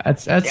 I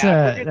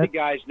forget the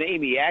guy's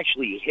name. He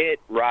actually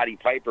hit Roddy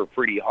Piper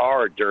pretty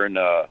hard during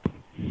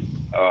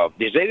because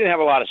they didn't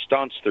have a lot of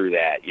stunts through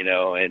that,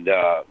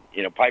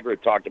 and Piper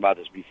had talked about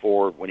this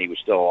before when he was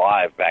still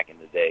alive back in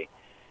the day,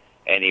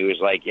 and he was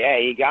like, yeah,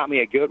 he got me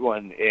a good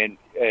one,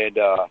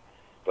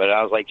 but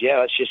I was like, yeah,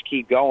 let's just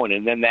keep going.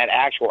 And then that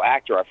actual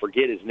actor, I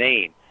forget his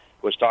name,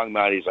 was talking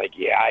about, he's like,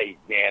 yeah,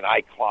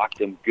 I clocked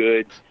him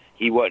good.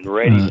 He wasn't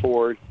ready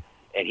for it.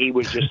 And he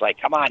was just like,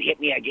 come on, hit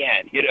me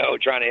again,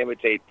 trying to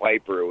imitate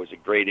Piper. It was a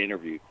great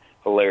interview.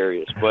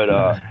 Hilarious. But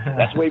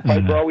that's the way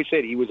Piper always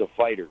said. He was a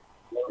fighter.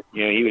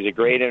 He was a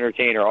great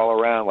entertainer all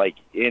around, like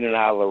in and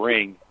out of the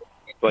ring.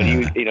 But he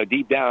was,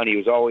 deep down, he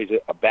was always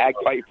a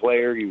bagpipe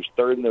player. He was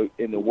third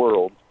in the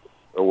world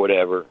or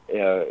whatever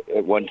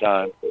at one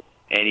time.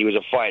 And he was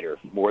a fighter.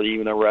 More than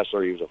even a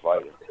wrestler, he was a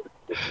fighter.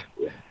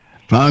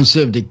 Promise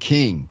of the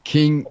King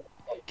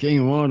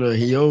Walter,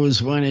 he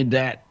always wanted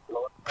that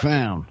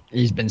crown.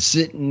 He's been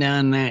sitting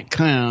on that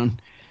crown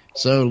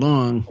so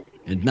long,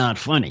 it's not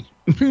funny.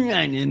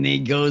 And then he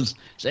goes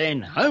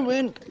saying, I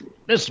went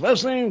this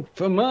wrestling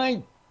for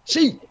my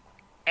seat.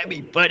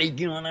 Everybody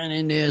going on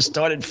in there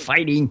started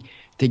fighting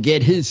to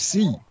get his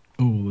seat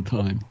all the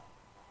time.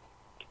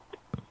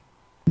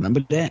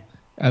 Remember that?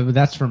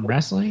 That's from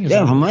wrestling?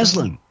 Yeah, from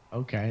wrestling.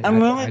 Okay. I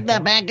remember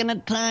that back in the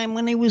time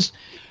when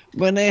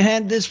they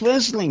had this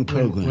wrestling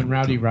program. When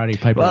Rowdy Roddy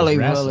Piper was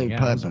wrestling.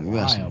 Roddy Piper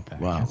wrestling. A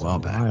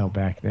while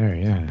back there,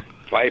 yeah.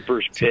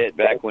 Piper's Pit,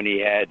 back when he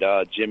had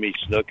Jimmy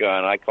Snuka,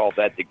 and I called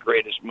that the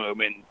greatest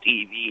moment in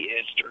TV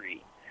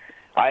history.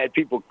 I had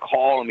people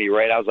calling me,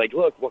 right? I was like,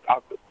 look,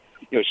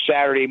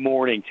 Saturday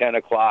morning, 10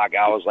 o'clock,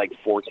 I was like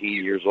 14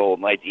 years old,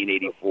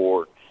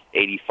 1984,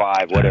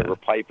 85, whatever,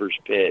 Piper's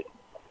Pit.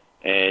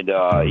 And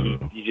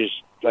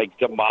like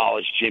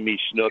demolish Jimmy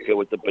Snuka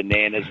with the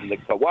bananas and the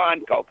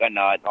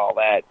coconut and all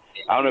that.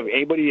 I don't know if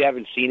anybody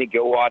haven't seen it,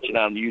 go watch it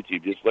on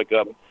YouTube. Just look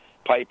up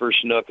Piper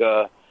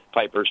Snuka,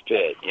 Piper's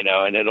Pit,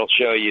 and it'll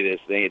show you this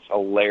thing. It's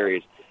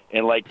hilarious.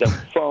 And like the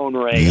phone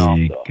rang off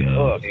the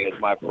hook as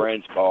my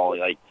friends calling,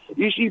 like,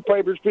 you see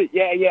Piper's Pit?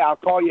 Yeah, I'll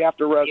call you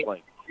after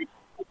wrestling.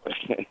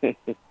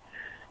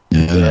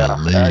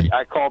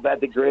 I called that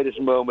the greatest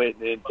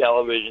moment in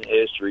television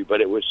history,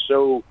 but it was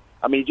so,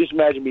 just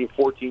imagine being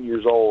 14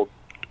 years old.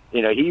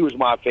 He was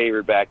my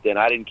favorite back then.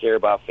 I didn't care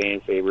about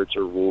fan favorites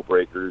or rule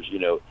breakers,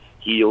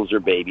 heels or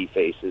baby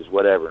faces,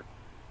 whatever.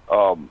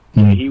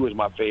 He was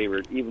my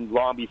favorite, even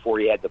long before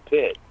he had the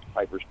Pit,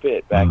 Piper's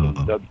Pit, back in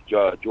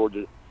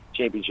Georgia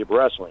Championship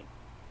Wrestling,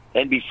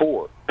 and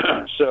before.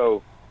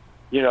 So,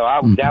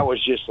 that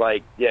was just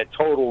like,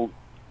 total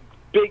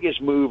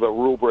biggest move a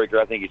rule breaker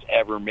I think has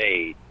ever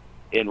made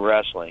in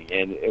wrestling,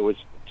 and it was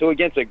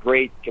against a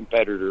great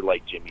competitor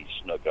like Jimmy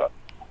Snuka.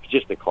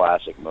 Just a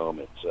classic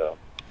moment. So,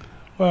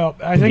 well,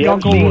 I think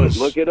Uncle was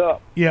look it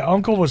up. Yeah,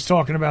 Uncle was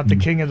talking about the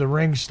King of the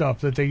Ring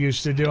stuff that they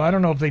used to do. I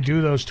don't know if they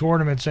do those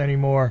tournaments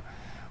anymore,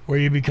 where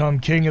you become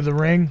King of the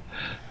Ring.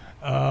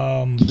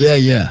 Oh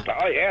yeah,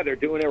 they're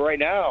doing it right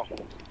now.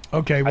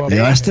 Okay, well, they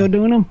are still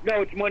doing them.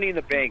 No, it's Money in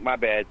the Bank. My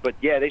bad, but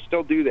yeah, they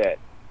still do that.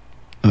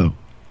 Oh,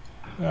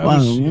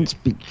 it's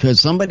because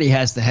somebody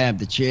has to have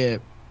the chair.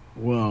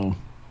 Well,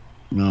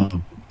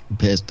 no,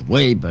 passed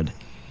away, but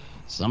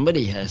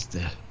somebody has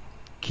to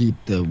keep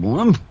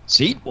the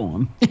seat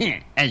warm,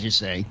 as you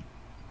say.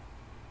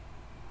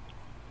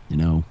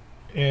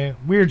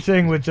 Weird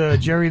thing with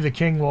Jerry the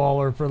King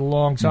Lawler for the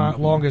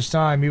longest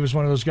time. He was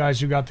one of those guys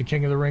who got the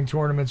King of the Ring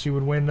tournaments. He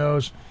would win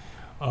those.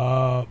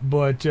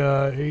 But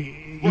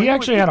he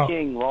actually had a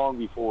king long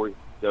before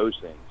those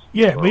things.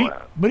 Yeah,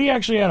 but he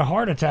actually had a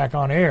heart attack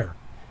on air,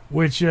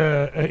 which you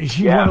want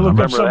to look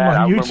up something on YouTube.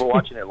 I remember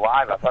watching it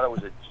live. I thought it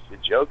was a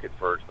joke at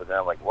first, but then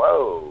I'm like,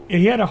 whoa. Yeah,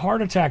 he had a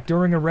heart attack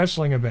during a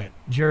wrestling event,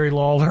 Jerry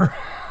Lawler.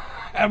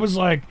 I was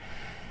like,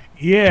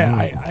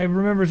 I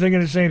remember thinking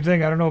the same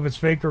thing. I don't know if it's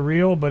fake or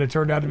real, but it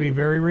turned out to be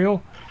very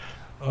real.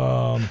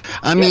 Michael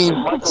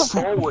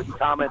Cole wouldn't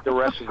comment the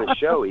rest of the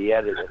show. He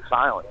had it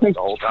silent the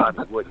whole time.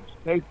 He wouldn't.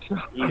 Hey,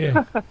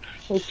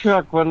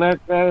 Chuck, when that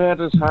guy had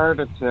his heart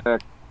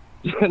attack,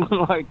 didn't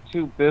like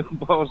two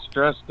bimbos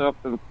dressed up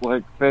as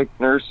like fake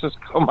nurses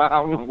come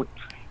out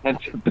and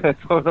they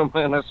put him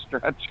in a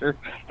stretcher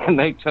and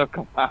they took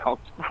him out?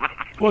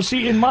 Well,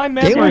 see, in my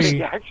memory,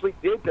 he actually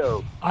did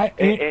though.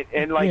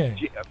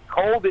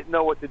 Cole didn't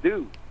know what to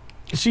do.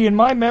 See, in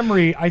my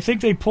memory, I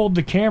think they pulled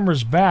the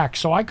cameras back,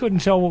 so I couldn't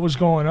tell what was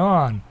going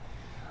on.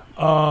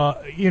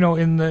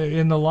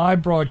 In the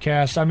live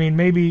broadcast,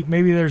 maybe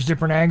there's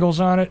different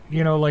angles on it,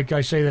 like I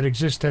say, that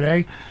exist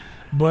today.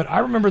 But I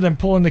remember them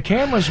pulling the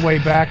cameras way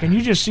back, and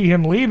you just see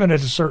him leaving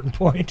at a certain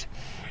point,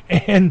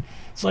 and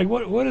it's like,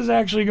 what is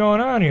actually going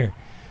on here?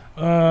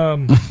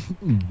 Nobody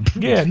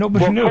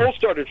knew. Cole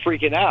started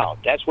freaking out.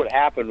 That's what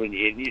happened when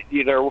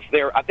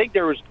I think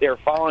they were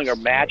following a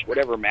match,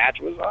 whatever match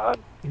was on.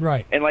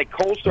 Right. And like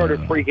Cole started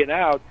freaking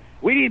out.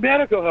 We need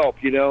medical help,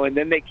 and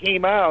then they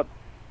came out,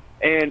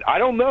 and I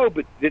don't know,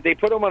 but did they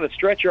put him on a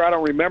stretcher? I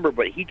don't remember,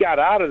 but he got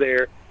out of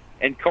there,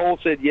 and Cole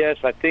said, yes,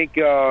 I think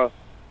Michael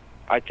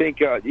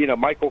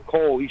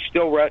Cole, he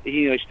still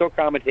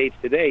commentates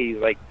today. He's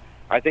like,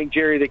 I think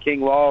Jerry the King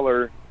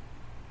Lawler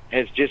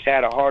has just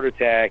had a heart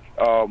attack.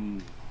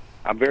 I'm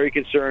very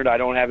concerned. I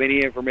don't have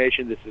any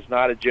information. This is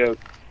not a joke,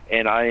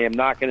 and I am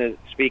not going to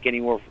speak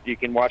anymore. You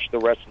can watch the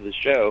rest of the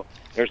show.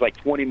 There's like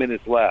 20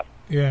 minutes left.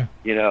 Yeah.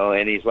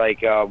 And he's like,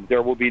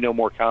 there will be no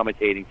more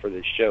commentating for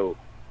this show.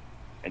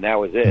 And that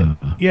was it.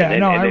 Yeah,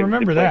 I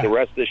remember that. The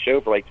rest of the show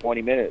for like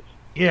 20 minutes.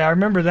 Yeah, I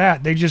remember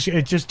that. It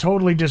just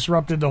totally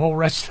disrupted the whole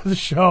rest of the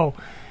show.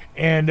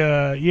 And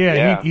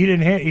he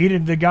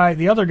didn't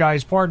the other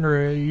guy's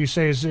partner, you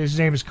say his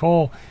name is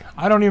Cole.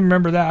 I don't even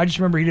remember that. I just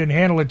remember he didn't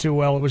handle it too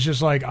well. It was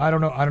just like, I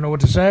don't know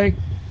what to say.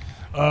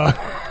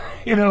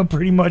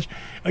 Pretty much.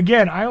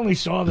 Again, I only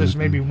saw this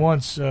maybe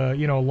once, a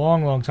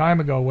long time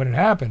ago when it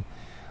happened.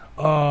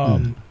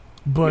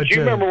 But you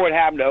remember what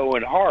happened to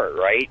Owen Hart,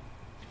 right?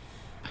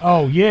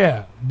 Oh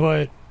yeah,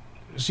 but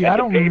see, I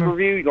don't remember.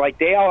 Pay-per-view, like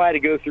they all had to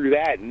go through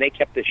that, and they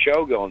kept the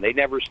show going. They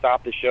never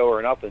stopped the show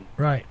or nothing.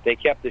 Right. They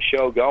kept the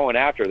show going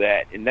after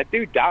that, and that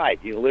dude died,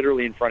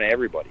 literally in front of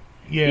everybody.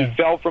 Yeah. He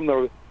fell from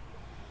the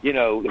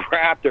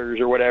rafters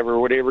or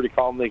whatever they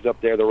call them things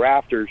up there, the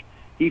rafters.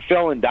 He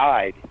fell and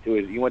died.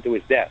 He went to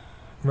his death.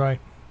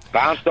 Right.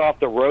 Bounced off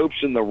the ropes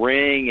in the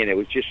ring, and it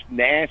was just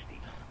nasty.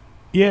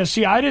 Yeah,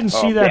 see, I didn't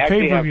see that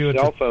pay-per-view. They actually have a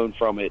cell phone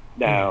from it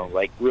now,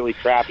 like really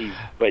crappy,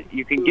 but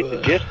you can get the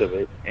gist of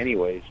it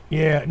anyways.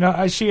 Yeah, no,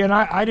 I see, and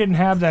I didn't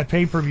have that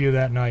pay-per-view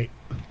that night.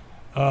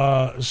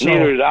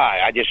 Neither did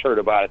I. I just heard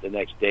about it the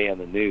next day on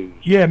the news.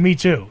 Yeah, me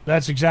too.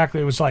 That's exactly,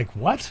 it was like,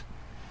 what?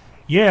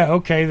 Yeah,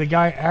 okay, the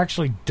guy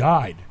actually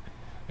died.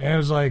 And it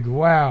was like,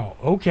 wow,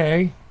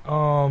 okay.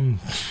 So.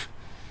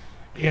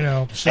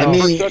 For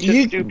such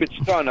a stupid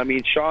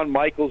stunt. Shawn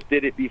Michaels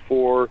did it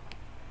before.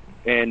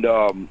 and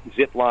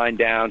zip line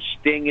down.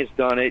 Sting has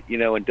done it, in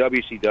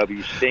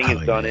WCW. Sting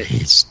has done it.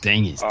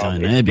 Sting has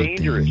done everything.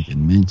 Dangerous. You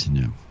can mention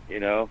him.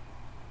 Yeah,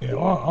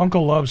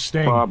 Uncle loves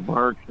Sting. Bob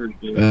Barker.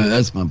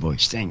 That's my boy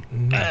Sting.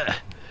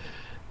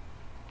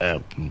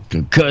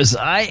 Because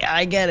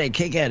I got a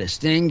kick out of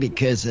Sting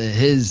because of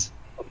his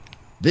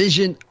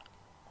vision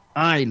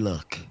eye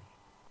look.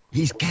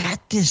 He's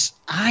got this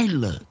eye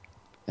look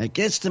that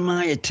gets to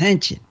my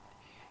attention.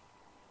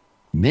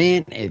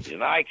 Man, if he's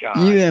an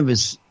icon. You ever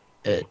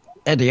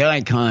at the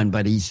icon,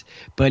 but he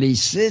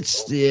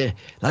sits there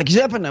like he's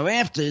up in the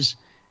rafters,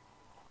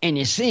 and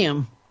you see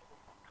him.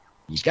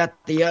 He's got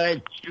the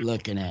eye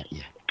looking at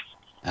you.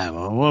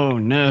 Oh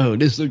no,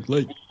 this looks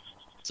like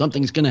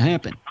something's gonna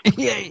happen.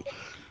 Yeah.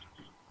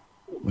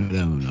 Well, I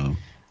don't know.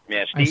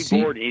 Yeah, Steve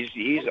Borden,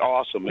 he's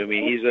awesome. I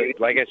mean, he's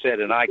like I said,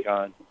 an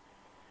icon.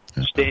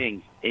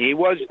 Sting.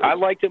 I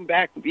liked him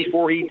back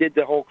before he did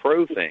the whole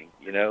Crow thing,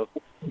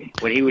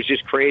 when he was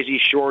just crazy,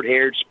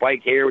 short-haired,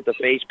 spiked hair with the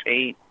face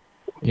paint.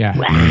 Yeah.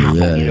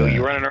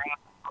 You running around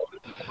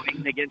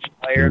fighting against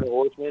Flair, the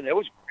Horseman. It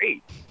was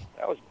great.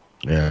 That was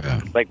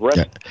like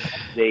wrestling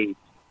days.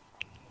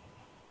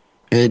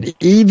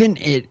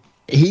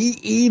 He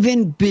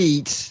even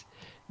beats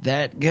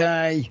that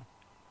guy,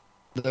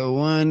 the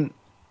one,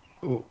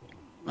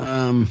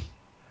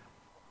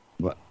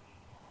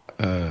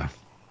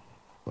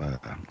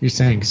 You're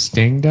saying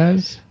Sting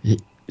does?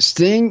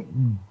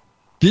 Sting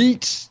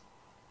beats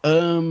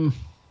in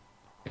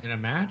a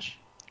match?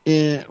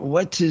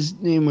 What's his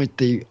name with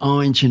the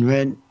orange and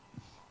red?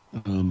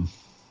 Can't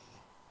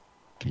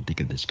think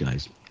of this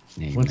guy's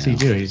name. What's he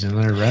do? He's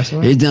another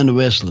wrestler? He's another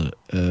wrestler.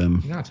 You're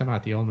not talking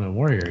about the Ultimate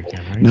Warrior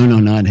again, right? No,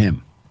 not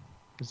him.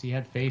 Because he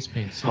had face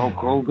paint. Hulk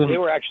Hogan. They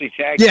were actually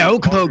tag. Yeah,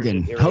 Hulk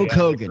Hogan. Hulk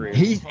Hogan.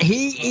 He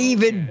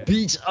even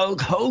beats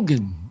Hulk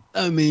Hogan.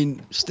 I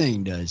mean,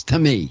 Sting does, to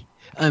me.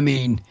 I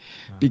mean,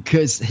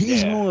 because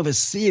he's more of a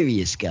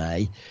serious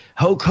guy.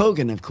 Hulk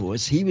Hogan, of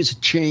course, he was a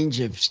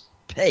change of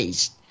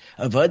pace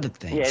of other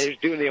things. Yeah, he was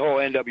doing the whole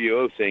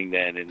NWO thing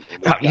then. And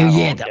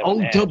the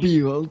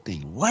OWO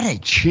thing. What a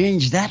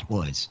change that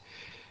was.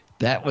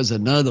 That was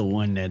another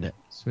one that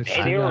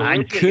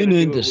I couldn't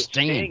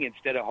understand. Sting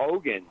instead of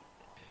Hogan.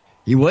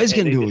 He was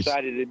going to do it. They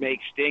decided to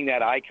make Sting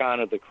that icon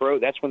of the Crow.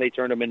 That's when they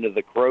turned him into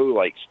the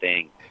Crow-like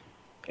Sting.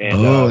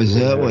 And, is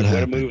that what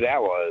happened? What a move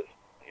that was,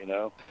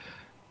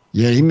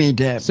 Yeah, he made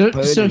that.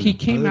 So he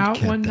came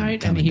out one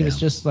night and he was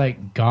just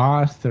like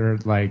goth or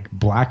like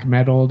black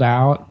metaled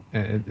out.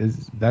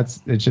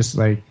 It's just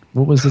like,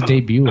 what was the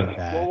debut of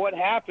that? Well, what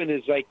happened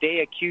is like they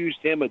accused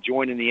him of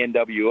joining the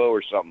NWO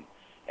or something,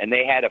 and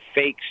they had a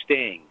fake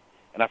Sting.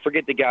 And I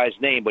forget the guy's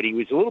name, but he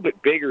was a little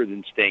bit bigger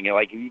than Sting. And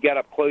like if you got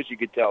up close, you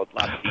could tell it's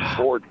not Steve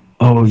Borden.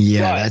 Oh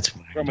yeah, that's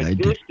from a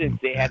distance.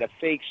 They had a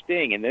fake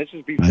Sting, and this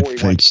is before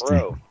he went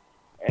pro.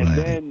 And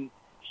then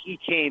he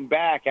came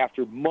back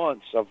after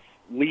months of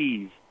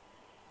leave,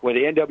 where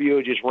the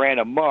NWO just ran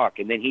amok,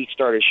 and then he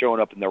started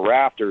showing up in the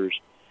rafters,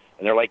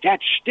 and they're like,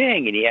 "That's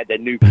Sting," and he had that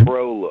new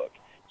Crow look.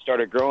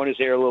 Started growing his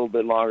hair a little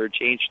bit longer,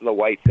 changed to the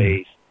white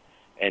face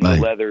and the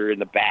leather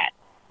and the bat,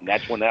 and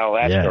that's when all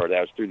that started.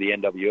 That was through the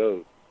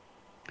NWO.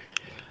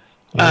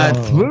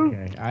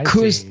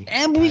 Because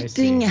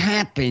everything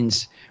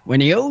happens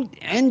when the old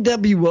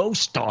NWO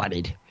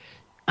started.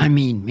 I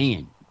mean,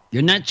 man,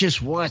 you're not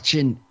just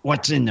watching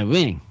what's in the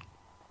ring.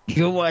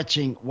 You're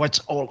watching what's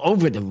all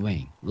over the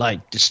ring.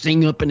 Like the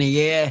Sting up in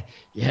the air.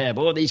 You have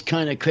all these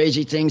kind of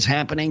crazy things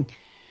happening.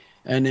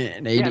 And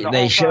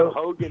they show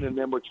Hogan and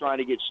them were trying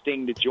to get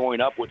Sting to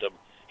join up with them.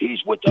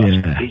 He's with us.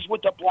 He's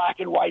with the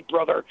Black and White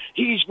brother.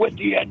 He's with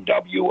the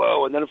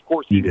NWO. And then, of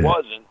course, he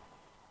wasn't.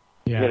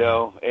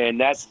 Yeah. And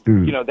that's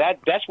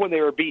that's when they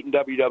were beating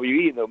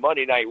WWE in the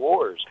Monday Night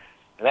Wars.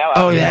 And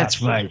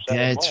that's right.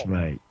 That's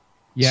right.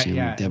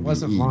 Yeah, it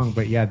wasn't long,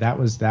 but that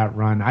was that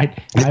run. I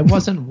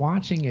wasn't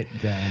watching it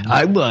then.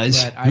 I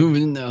was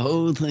moving the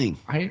whole thing.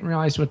 I didn't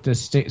realize what the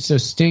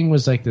Sting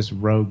was like this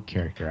rogue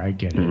character. I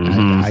get it.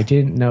 Mm-hmm. I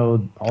didn't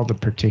know all the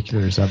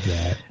particulars of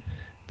that.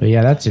 But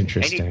that's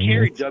interesting. And he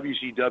carried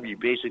WCW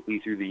basically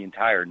through the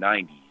entire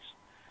 90s.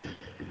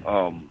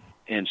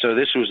 And so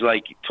this was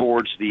like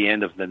towards the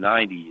end of the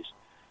 90s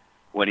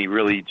when he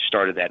really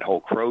started that whole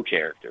Crow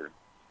character.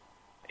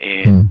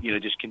 And,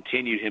 just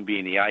continued him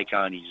being the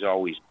icon he's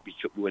always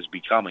was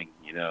becoming,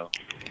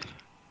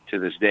 to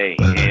this day.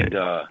 And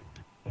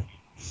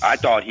I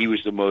thought he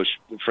was the most,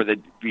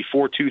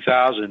 before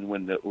 2000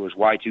 when it was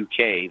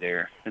Y2K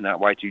there, and not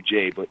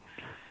Y2J, but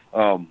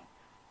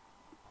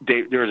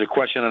there was a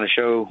question on a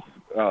show,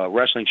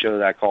 wrestling show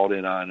that I called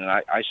in on, and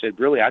I said,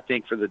 really, I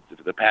think for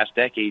the past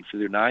decade, for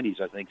the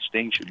 90s, I think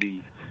Sting should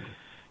be,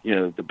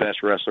 the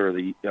best wrestler of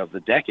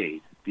the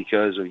decade,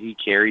 because he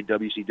carried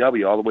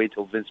WCW all the way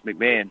till Vince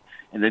McMahon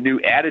and the new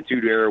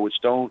Attitude Era with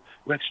Stone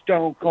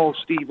Cold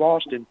Steve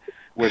Austin,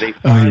 where they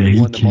finally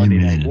won the Monday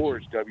Night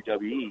Wars,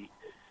 WWE,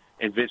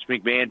 and Vince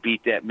McMahon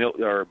beat that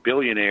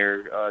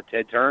billionaire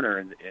Ted Turner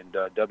in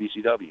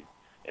WCW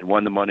and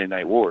won the Monday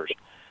Night Wars.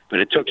 But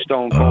it took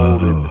Stone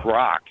Cold and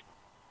Rock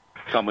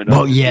coming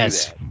up to do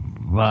that.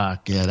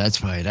 Rock. Yeah,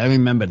 that's right. I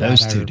remember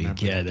those two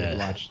together.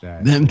 Watch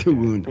that. Them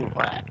two.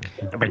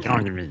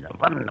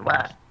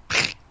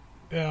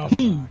 Yeah.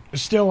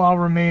 Still, I'll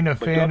remain a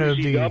fan of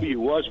the. WCW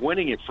was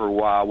winning it for a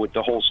while with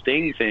the whole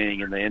Sting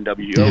thing and the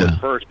NWO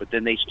at first, but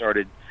then they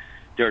started.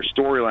 Their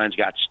storylines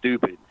got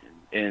stupid,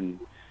 and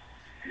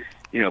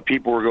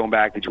people were going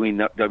back between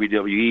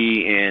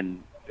WWE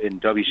and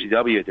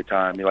WCW at the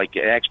time. Like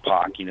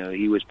X-Pac,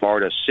 he was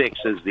part of Six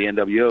as the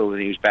NWO,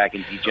 and he was back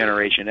in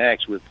Generation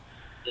X with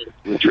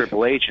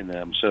Triple H and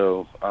them.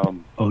 So,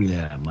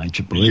 my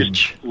Triple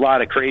H. A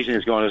lot of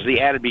craziness going on. It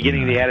was the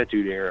beginning of the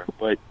Attitude Era,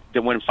 but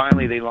then when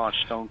finally they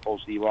launched Stone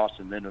Cold Steve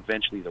Austin, then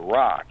eventually The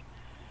Rock,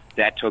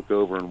 that took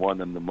over and won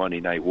them the Monday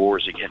Night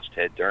Wars against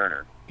Ted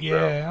Turner.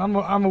 Yeah,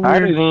 so. I'm a weird. I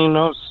didn't even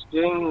know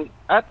Sting.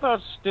 I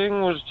thought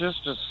Sting was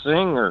just a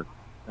singer.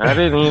 I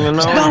didn't even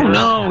know.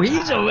 No,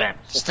 he's a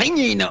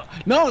Sting. No,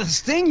 the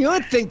Sting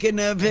you're thinking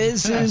of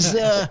is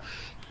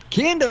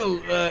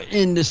Candle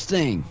in the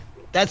Sting.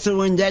 That's the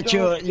one that's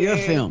your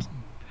film.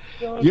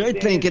 You're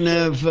thinking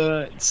of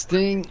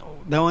Sting,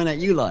 the one that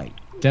you like.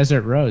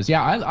 Desert Rose.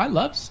 Yeah, I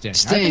love Sting.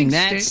 Sting.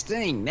 He's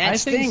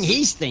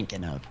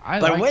thinking of.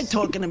 But we're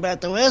talking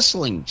about the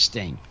wrestling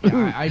Sting.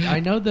 Yeah, I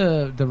know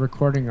the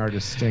recording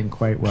artist Sting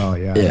quite well.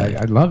 Yeah.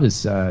 I love his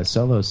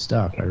solo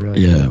stuff. I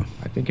really do.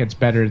 I think it's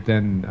better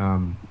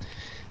than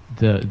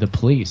the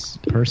Police,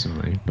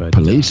 personally. But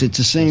Police, it's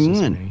the same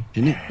one,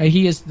 isn't it?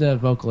 He is the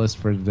vocalist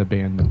for the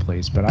band The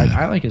Police, but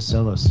I like his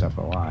solo stuff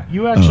a lot.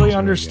 You actually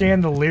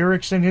understand the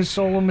lyrics in his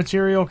solo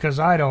material? Because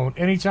I don't.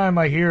 Anytime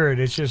I hear it,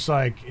 it's just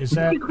like, is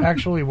that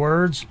actually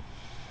words?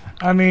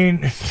 I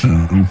mean...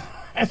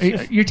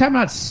 You're talking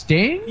about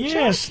Sting?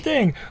 Yeah,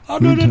 Sting.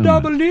 Sting.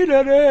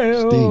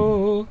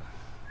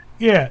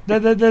 Yeah,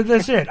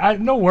 that's it.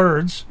 No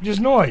words,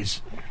 just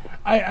noise.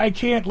 I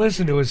can't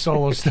listen to his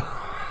solo stuff.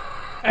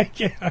 I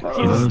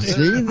can't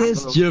see,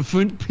 there's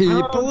different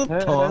people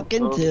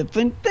talking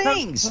different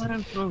things.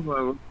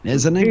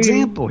 There's an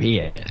example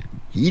here.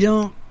 You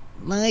don't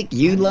like,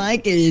 you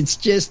like it. It's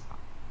just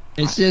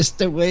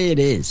the way it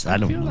is. I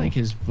feel like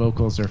his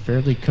vocals are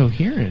fairly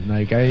coherent.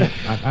 Like I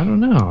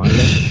don't know.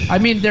 I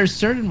mean, there's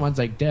certain ones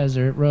like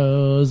Desert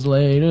Rose,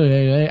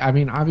 Lady. I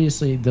mean,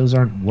 obviously those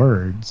aren't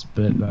words,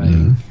 but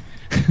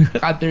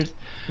like there's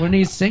when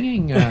he's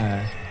singing.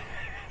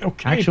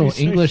 Actual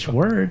English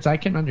words, I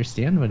can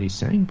understand what he's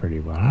saying pretty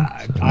well.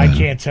 I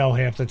can't tell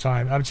half the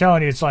time. I'm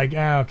telling you, it's like,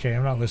 okay,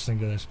 I'm not listening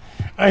to this.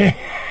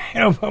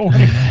 If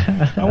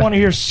I want to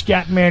hear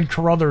Scatman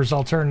Carruthers,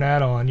 I'll turn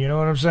that on. You know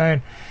what I'm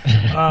saying?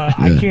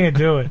 I can't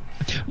do it.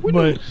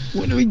 When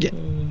do we get?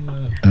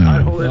 I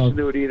don't listen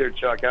to it either,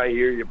 Chuck. I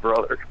hear you,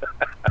 brother.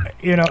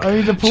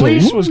 The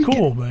Police was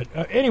cool, but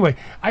anyway,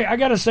 I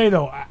got to say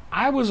though,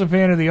 I was a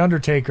fan of the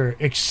Undertaker,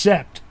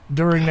 except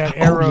during that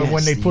era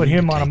when they put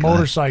him on a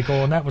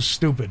motorcycle, and that was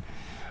stupid.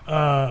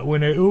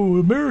 When they,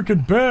 American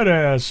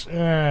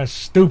Badass,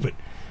 stupid.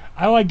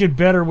 I liked it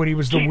better when he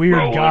was the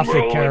weird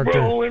gothic character.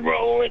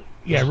 Rolling.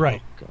 Yeah,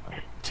 right.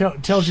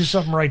 Tells you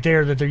something right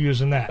there that they're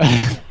using that.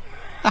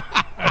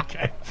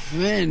 Okay.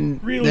 When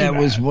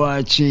was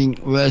watching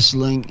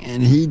wrestling,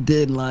 and he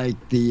did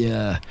like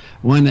the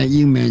one that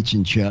you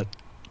mentioned, Chuck.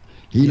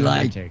 He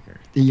liked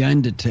The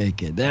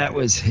Undertaker. That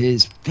was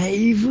his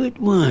favorite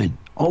one.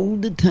 All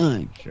the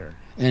time, sure,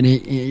 and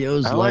he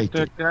always liked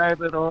that guy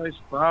that always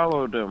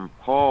followed him,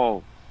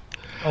 Paul.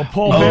 Oh,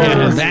 Paul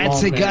Bearer.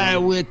 That's the guy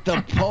with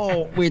the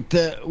pole with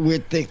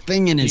the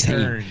thing in his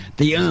hand,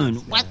 the urn.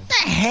 What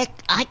the heck?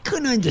 I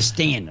couldn't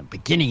understand the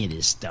beginning of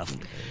this stuff.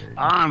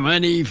 I'm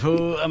ready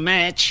for a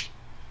match.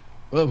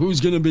 Well, who's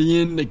gonna be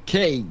in the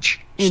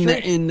cage in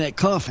the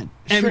coffin?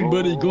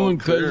 Everybody going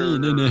crazy,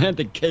 and then they had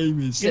the cave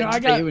and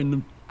sat there in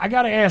the. I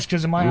gotta ask,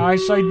 because of my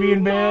eyesight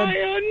being bad.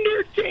 My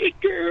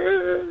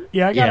Undertaker.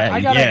 Yeah,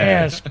 I gotta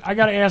ask. I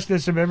gotta ask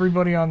this of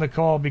everybody on the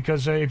call,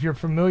 because if you're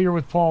familiar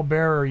with Paul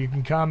Bearer, you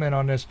can comment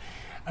on this.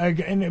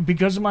 And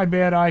because of my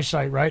bad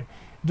eyesight, right?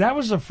 That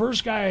was the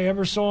first guy I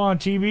ever saw on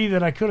TV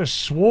that I could have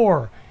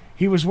swore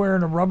he was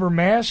wearing a rubber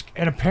mask,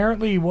 and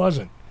apparently he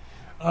wasn't.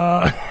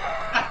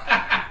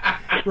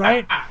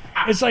 Right?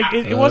 It's like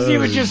it wasn't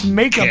even just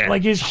makeup.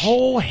 Like his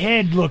whole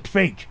head looked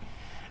fake.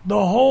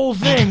 The whole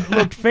thing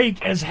looked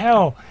fake as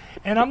hell.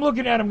 And I'm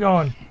looking at him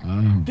going,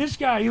 this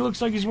guy, he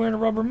looks like he's wearing a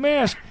rubber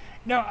mask.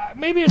 Now,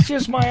 maybe it's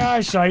just my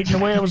eyesight and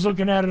the way I was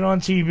looking at it on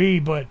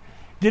TV, but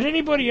did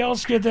anybody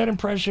else get that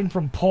impression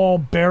from Paul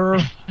Bearer?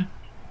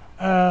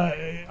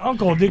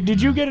 Uncle,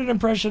 did you get an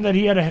impression that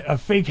he had a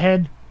fake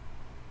head?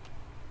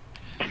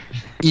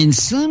 In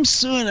some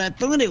sort, I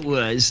thought it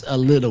was a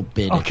little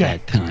bit at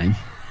that time.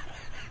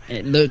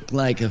 It looked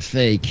like a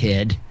fake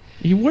head.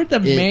 He wore the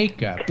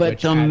makeup,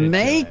 but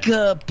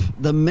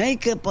the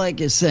makeup, like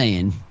you're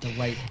saying, the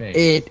white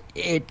face,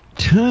 it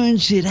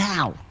turns it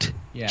out,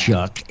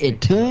 Chuck. It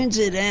turns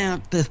it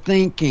out to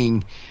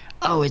thinking,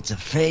 oh, it's a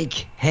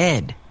fake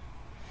head.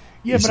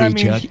 Yeah, but I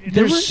mean, Chuck?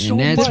 There's so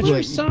much. There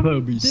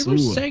were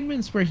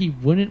segments where he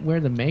wouldn't wear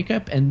the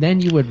makeup, and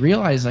then you would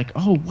realize, like,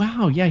 oh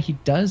wow, yeah, he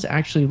does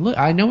actually look.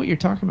 I know what you're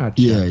talking about,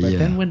 Chuck. But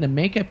then when the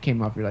makeup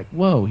came off, you're like,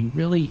 whoa, he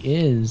really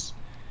is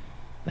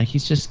Like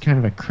he's just kind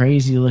of a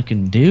crazy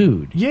looking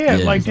dude. Yeah,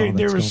 like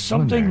there was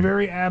something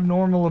very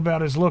abnormal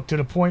about his look to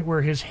the point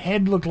where his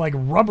head looked like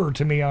rubber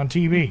to me on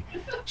TV.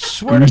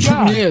 Swear to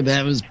God. Yeah,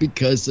 that was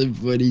because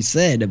of what he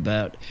said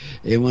about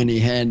it when he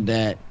had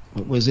that.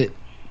 What was it?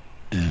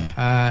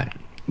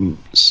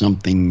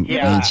 Something.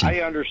 Yeah, ancient.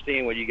 I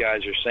understand what you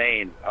guys are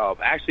saying.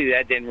 Actually,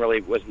 that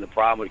wasn't the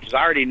problem because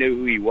I already knew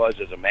who he was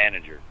as a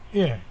manager.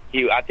 Yeah.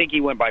 I think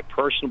he went by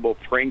Personable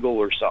Pringle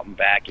or something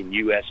back in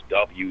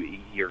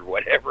USWE or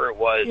whatever it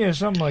was. Yeah,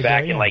 something like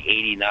back that. Yeah. in like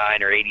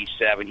 '89 or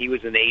 '87. He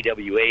was in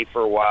AWA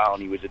for a while,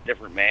 and he was a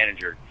different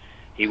manager.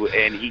 He was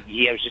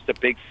just a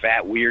big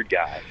fat weird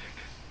guy.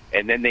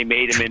 And then they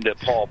made him into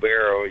Paul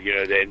Bearer,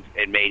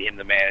 and made him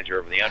the manager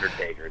of the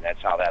Undertaker, and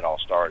that's how that all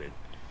started.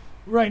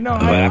 Right? No,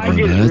 I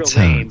forget his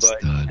real name,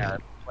 but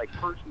like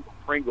Personable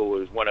Pringle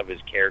was one of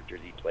his characters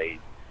he played.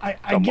 I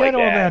get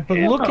all that,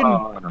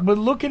 but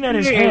looking at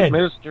his head,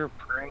 Mr.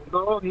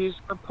 Pringle, he's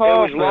the It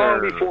Paul was long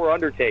Bearer. before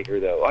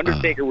Undertaker, though.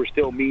 Undertaker was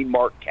still Mean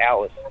Mark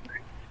Callis,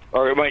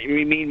 or it might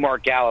be Mean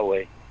Mark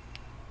Galloway.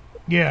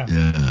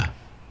 Yeah.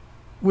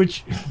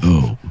 Which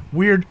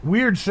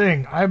weird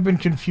thing. I've been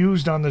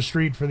confused on the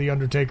street for the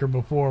Undertaker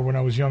before when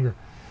I was younger.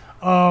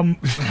 Wow.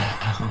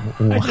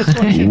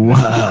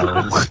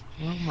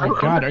 Oh my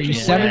God! Are you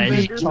 7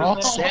 feet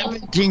tall?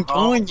 17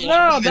 points.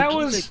 No, that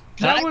was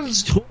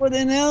taller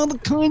than all the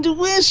kinds of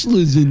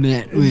wrestlers in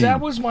that ring.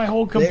 That was my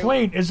whole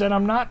complaint, is that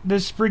I'm not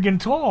this friggin'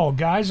 tall,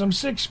 guys. I'm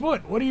 6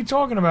 foot. What are you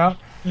talking about?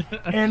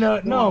 And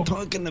no,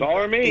 Taller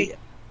than me.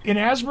 In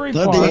Asbury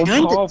But Park,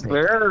 they- Paul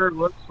Bearer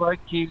looks like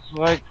he's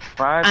like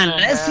 5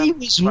 Unless he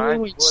was 5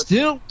 wearing foot,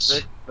 stilts.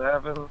 6,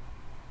 7.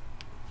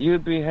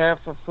 You'd be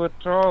half a foot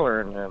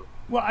taller than him.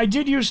 well, I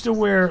did used to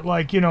wear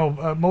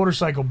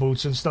motorcycle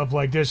boots and stuff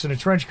like this and a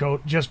trench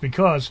coat just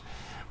because.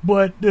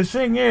 But the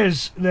thing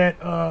is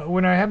that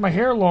when I had my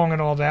hair long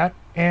and all that,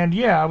 and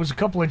yeah, I was a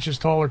couple inches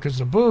taller because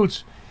of the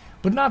boots,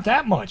 but not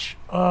that much.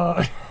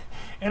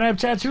 And I have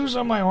tattoos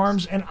on my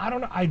arms, and I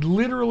don't know. I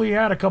literally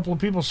had a couple of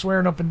people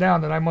swearing up and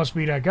down that I must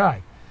be that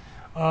guy.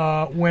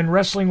 When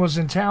wrestling was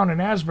in town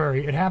in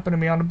Asbury, it happened to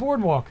me on the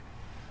boardwalk,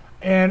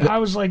 and I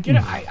was like,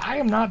 I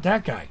am not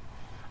that guy.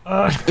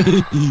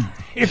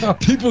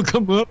 People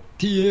come up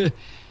to you,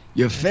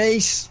 your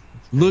face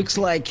looks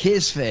like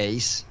his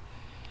face.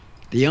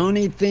 The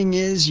only thing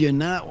is you're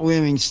not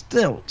wearing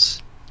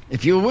stilts.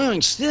 If you're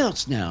wearing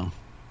stilts now,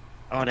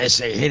 they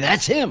say, hey,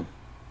 that's him.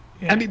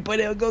 Yeah.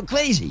 Everybody will go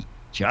crazy.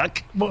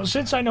 Chuck? Well,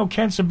 since I know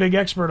Kent's a big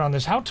expert on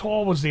this, how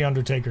tall was the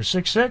Undertaker?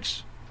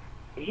 6'6"?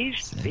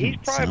 He's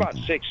probably about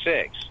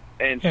 6'6",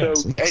 and Yeah,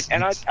 so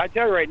and I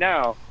tell you right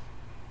now,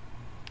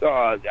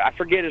 I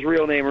forget his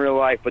real name in real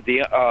life, but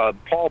the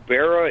Paul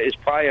Bearer is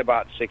probably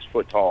about 6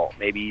 foot tall,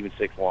 maybe even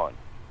 6'1".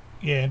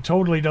 Yeah, it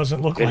totally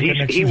doesn't look like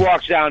it. He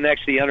walks down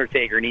next to the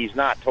Undertaker, and he's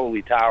not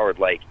totally towered.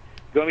 Like,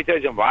 let me tell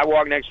you something. If I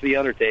walk next to the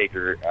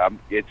Undertaker,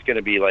 it's going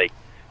to be like,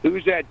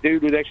 who's that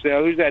dude next to?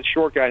 Who's that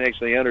short guy next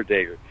to the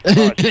Undertaker?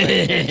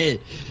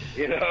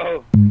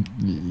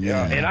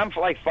 Yeah. And I'm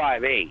like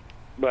 5'8",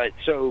 but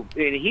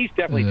and he's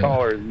definitely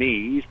taller than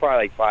me. He's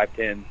probably like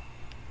 5'10",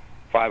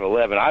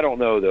 5'11". I don't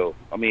know though.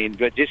 I mean,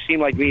 but it just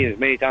seemed like me. As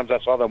many times I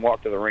saw them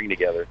walk to the ring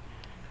together,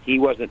 he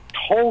wasn't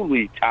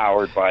totally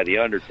towered by the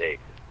Undertaker.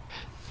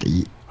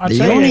 The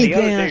The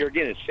Undertaker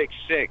again is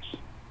 6'6".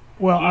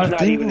 Well, he's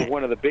not even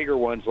one of the bigger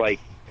ones, like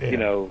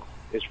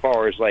as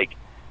far as like,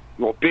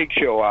 Big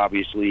Show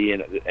obviously,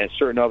 and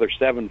certain other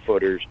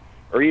 7-footers,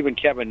 or even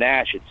Kevin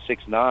Nash at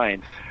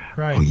 6'9".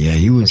 Right. Oh yeah,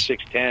 he was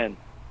 6'10".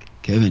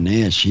 Kevin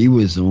Nash. He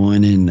was the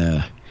one in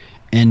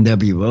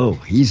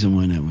NWO. He's the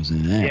one that was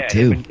in that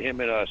too.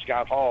 Him and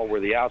Scott Hall were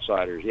the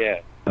outsiders. Yeah.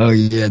 Oh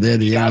yeah, they're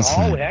the Scott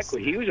outsiders. Hall,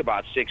 heck, he was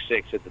about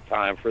 6'6" at the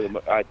time.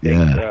 I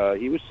think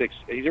he was 6.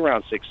 He's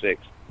around 6'6".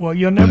 Well,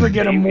 you'll never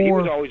get a more. He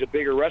was always a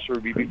bigger wrestler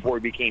before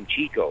he became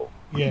Chico.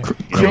 Yeah.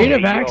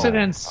 Creative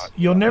accidents.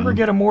 You'll never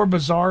get a more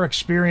bizarre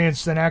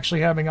experience than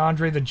actually having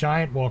Andre the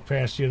Giant walk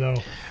past you, though,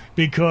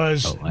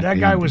 because that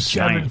guy was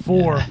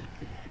 7'4",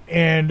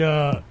 and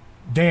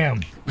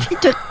damn.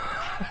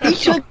 He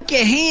took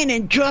your hand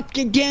and dropped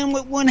it down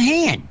with one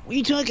hand. What are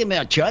you talking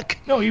about, Chuck?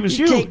 No, he was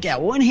you huge. Take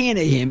that one hand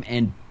at him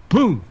and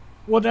boom.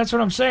 Well, that's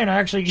what I'm saying.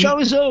 Show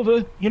is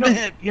over. You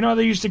know,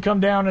 they used to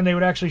come down and they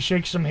would actually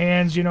shake some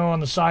hands,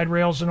 on the side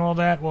rails and all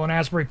that. Well, in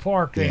Asbury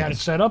Park, they had it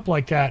set up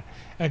like that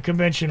at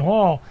Convention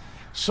Hall.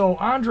 So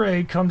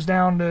Andre comes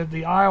down to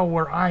the aisle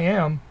where I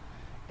am,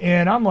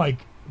 and I'm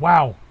like,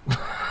 wow.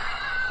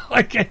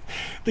 Like,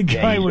 the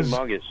guy was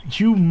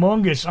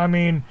humongous. I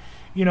mean,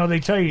 they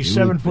tell you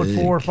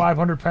 7'4",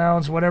 500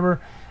 pounds,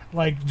 whatever.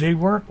 Like, they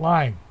weren't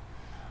lying.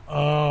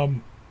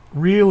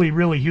 Really,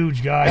 really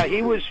huge guy. Yeah,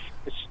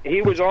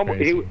 he was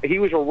almost he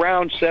was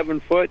around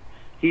 7 foot.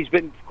 He's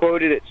been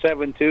quoted at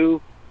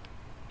 7'2",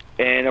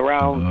 and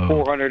around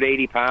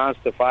 480 pounds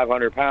to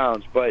 500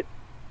 pounds. But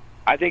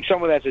I think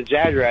some of that's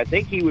exaggerated. I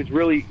think he was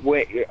really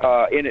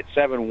in at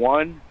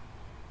 7'1".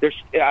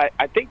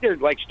 I think their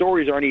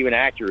stories aren't even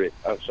accurate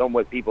of some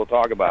what people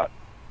talk about.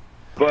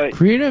 But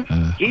creative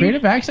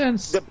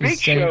accents. The Big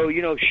Show,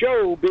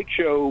 Big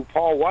Show,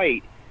 Paul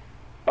White.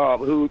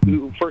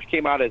 who first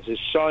came out as his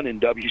son in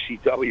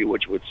WCW,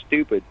 which was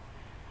stupid.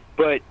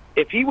 But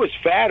if he was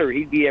fatter,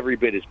 he'd be every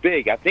bit as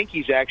big. I think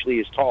he's actually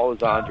as tall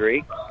as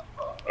Andre.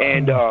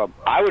 And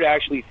I would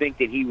actually think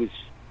that he was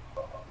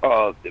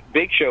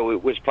Big Show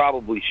was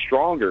probably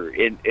stronger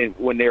in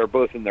when they were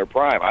both in their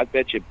prime. I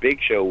bet you Big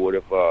Show would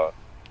have,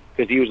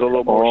 because he was a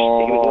little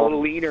more, he was a little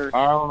leaner.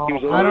 He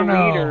was a little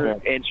leaner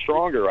and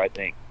stronger, I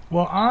think.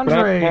 Well,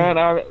 Andre,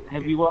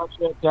 have you watched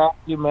that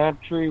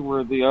documentary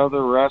where the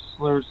other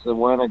wrestlers that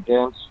went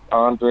against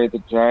Andre the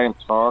Giant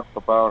talk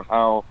about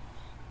how,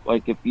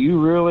 like, if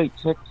you really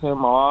ticked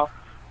him off,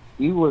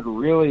 he would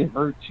really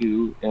hurt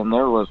you, and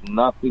there was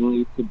nothing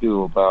you could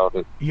do about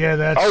it. Yeah,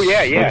 that's. Oh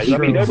yeah. That's I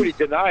mean, true. nobody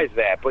denies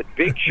that, but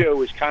Big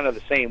Show is kind of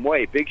the same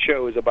way. Big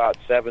Show is about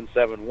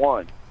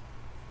 7'1",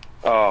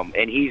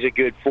 and he's a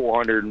good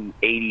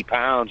 480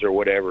 pounds or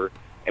whatever.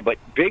 But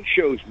Big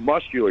Show's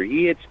muscular.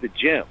 He hits the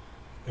gym.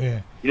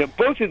 Yeah. You know,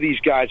 both of these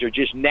guys are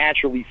just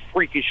naturally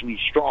freakishly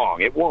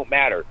strong. It won't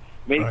matter.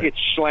 I mean, Right. you could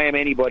slam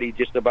anybody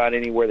just about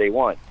anywhere they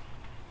want.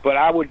 But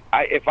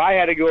if I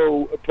had to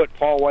go put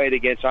Paul White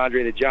against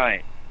Andre the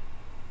Giant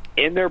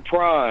in their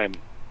prime,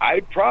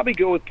 I'd probably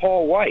go with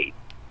Paul White.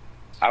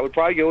 I would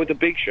probably go with the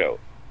Big Show,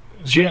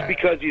 just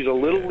because he's a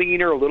little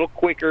leaner, a little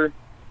quicker,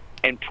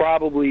 and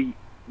probably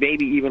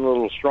maybe even a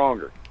little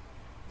stronger.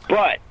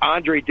 But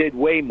Andre did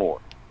way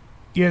more.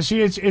 Yeah,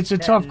 see, it's a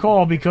tough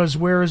call because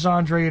where is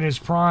Andre in his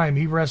prime?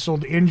 He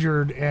wrestled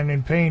injured and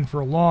in pain for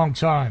a long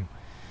time.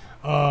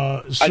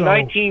 A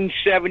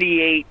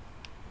 1978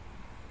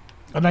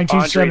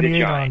 Andre the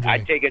Giant.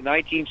 I'd take a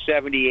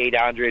 1978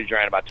 Andre the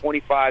Giant, about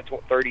 25,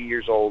 30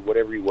 years old,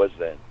 whatever he was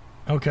then.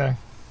 Okay.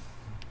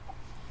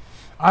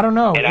 I don't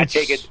know. And I'd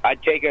take a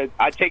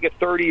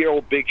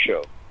 30-year-old Big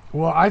Show.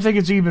 Well, I think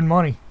it's even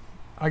money.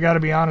 I got to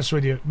be honest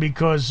with you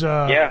because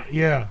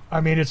yeah. I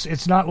mean,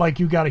 it's not like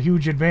you got a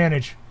huge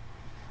advantage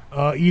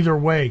either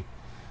way.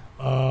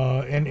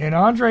 And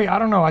Andre, I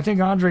don't know. I think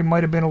Andre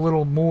might have been a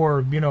little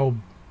more, you know.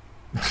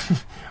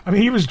 I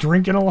mean, he was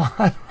drinking a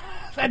lot.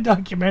 That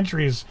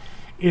documentary is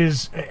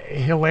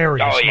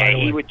hilarious. Oh yeah, by the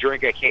way. he would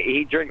drink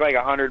he'd drink like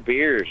 100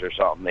 beers or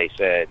something. They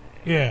said.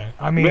 Yeah,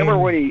 I mean, remember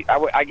when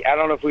I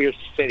don't know if we used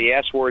to say the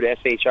S word,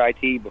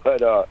 SHIT,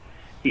 but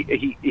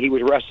he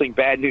was wrestling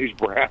Bad News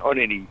Brown,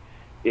 and he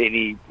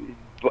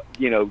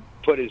you know,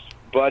 put his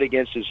butt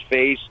against his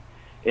face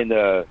in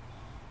the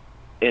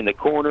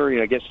corner, you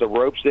know, against the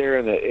ropes there,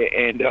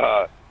 and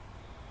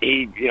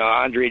he, you know,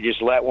 Andre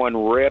just let one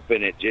rip,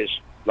 and it just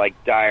like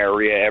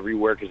diarrhea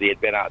everywhere because he had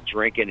been out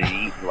drinking and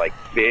eating like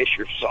fish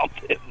or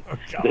something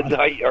the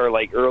night, or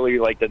like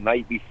earlier, like the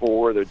night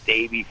before, the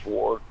day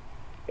before,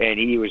 and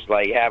he was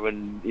like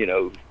having, you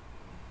know,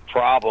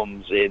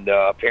 problems, and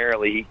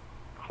apparently he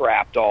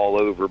crapped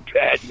all over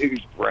Bad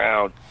News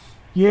Brown.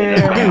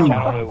 Yeah,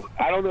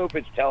 I don't know if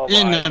it's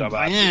televised. I've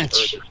heard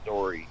the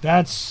story.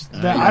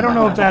 I don't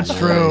know if that's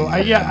true.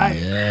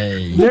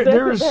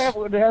 There is. That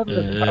would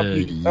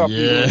happen.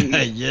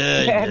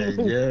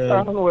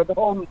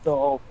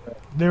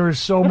 There is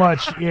so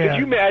much. Yeah. Could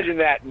you imagine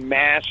that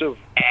massive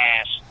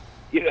ass?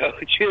 You know,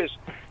 just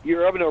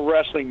you're having a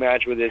wrestling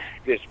match with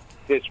this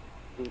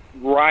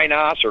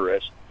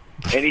rhinoceros,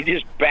 and he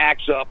just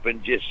backs up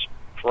and just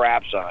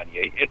craps on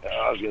you. You know,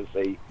 I was gonna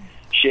say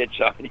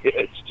shits on you.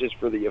 It's just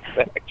for the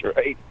effect,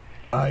 right?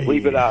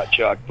 Leave it out,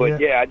 Chuck. But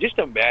yeah, just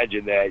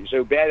imagine that.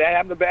 So bad that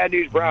happened to Bad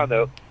News Brown,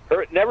 though.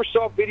 Never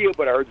saw a video,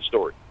 but I heard the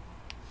story.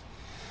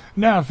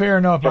 No, fair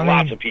enough. From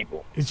lots of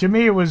people. To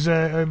me, it was,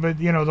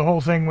 but you know, the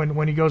whole thing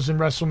when he goes in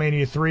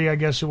WrestleMania 3, I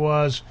guess it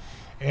was,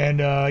 and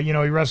you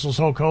know, he wrestles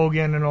Hulk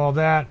Hogan and all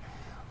that.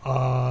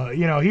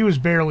 You know, he was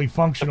barely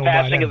functional. The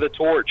passing of the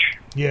torch.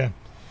 Yeah.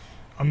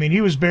 I mean,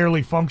 he was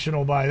barely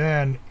functional by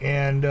then,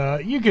 and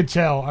you could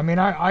tell. I mean,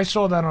 I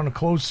saw that on a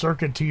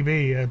closed-circuit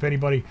TV, if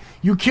anybody...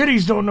 You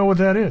kiddies don't know what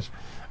that is.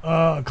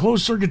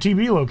 Closed-circuit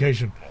TV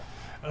location.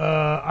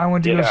 I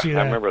went to go see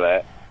that. I remember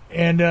that.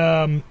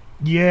 And,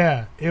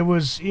 yeah, it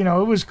was, you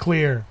know, it was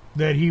clear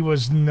that he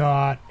was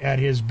not at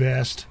his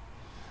best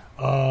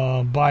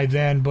by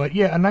then. But,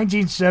 yeah, in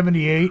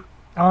 1978,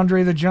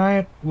 Andre the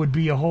Giant would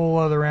be a whole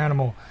other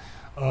animal.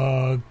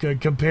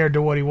 Compared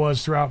to what he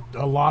was throughout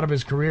a lot of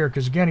his career,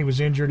 because again he was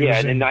injured. Yeah,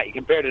 and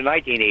compared to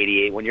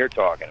 1988 when you're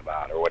talking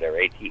about, or whatever,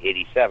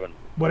 87.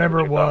 Whatever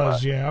it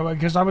was, yeah,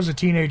 because I was a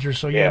teenager,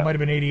 so yeah, it might have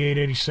been 88,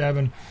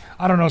 87.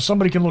 I don't know.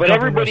 Somebody can look. But up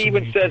everybody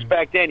even says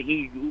back then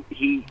he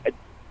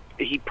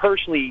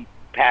personally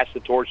passed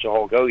the torch to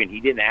Hulk Hogan. He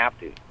didn't have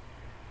to,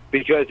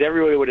 because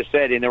everybody would have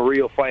said in a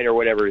real fight or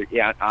whatever,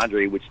 yeah,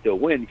 Andre would still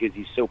win because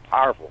he's so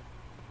powerful.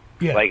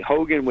 Yeah. Like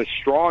Hogan was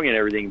strong and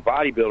everything,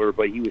 bodybuilder,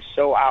 but he was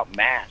so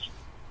outmassed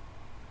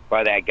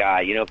by that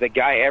guy. You know, if that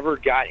guy ever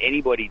got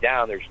anybody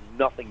down, there's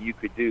nothing you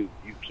could do.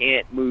 You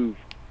can't move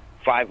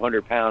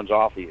 500 pounds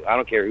off of you. I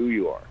don't care who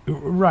you are.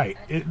 Right.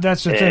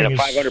 That's the thing. And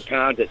 500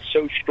 pounds that's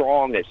so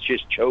strong that's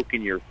just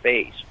choking your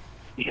face.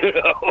 You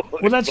know?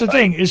 Well, that's the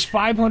thing. Is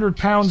 500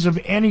 pounds of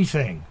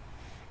anything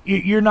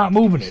you're not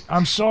moving it.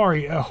 I'm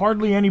sorry.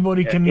 Hardly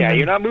anybody can. Yeah, even...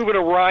 you're not moving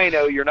a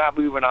Rhino. You're not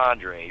moving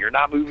Andre. You're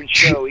not moving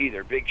Show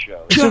either. Big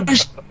Show.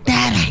 Just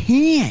that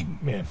hand.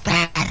 Yeah.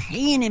 That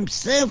hand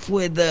himself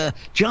with the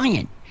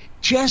Giant.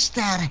 Just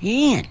that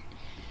hand.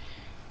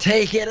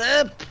 Take it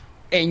up,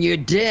 and you're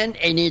done,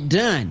 and you're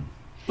done.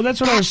 Well,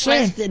 that's what I was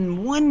saying. Less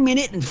than 1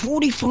 minute and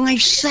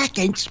 45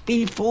 seconds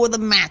before the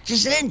match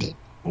is ended.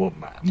 Well,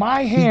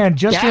 my hand,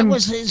 just that him.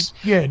 Was his,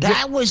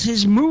 that was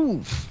his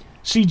move.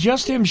 See,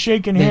 just him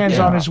shaking hands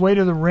on his way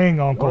to the ring,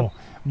 Uncle.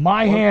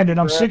 My hand, and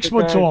I'm 6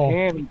 foot tall.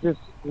 Hand, he just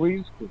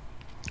squeezed it.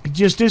 It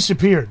just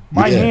disappeared.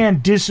 My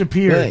hand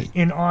disappeared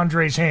in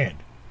Andre's hand.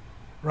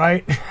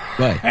 Right?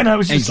 Right. And I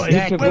was just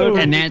like, whoa.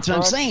 And that's what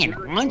I'm saying.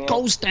 One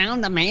goes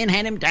down, the man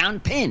had him down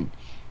pinned.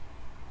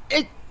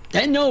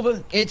 Then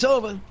over. It's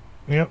over.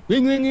 Yep.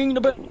 Bing, bing,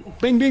 bing,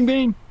 bing, bing,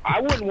 bing. I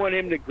wouldn't want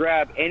him to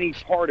grab any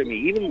part of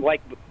me, even like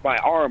my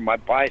arm, my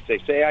bicep.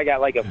 Say I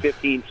got like a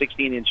 15,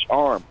 16-inch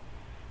arm.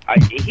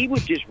 He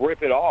would just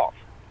rip it off.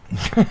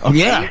 Oh,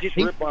 yeah. He just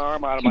ripped my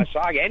arm out of my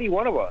socket. Any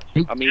one of us.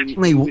 I mean,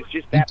 he was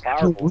just that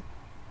powerful.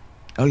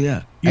 Oh,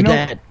 yeah.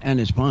 That and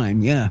his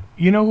prime, yeah.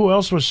 You know who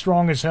else was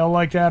strong as hell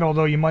like that,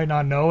 although you might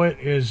not know it,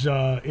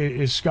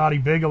 is Scotty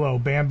Bigelow,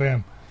 Bam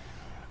Bam.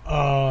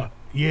 Yeah.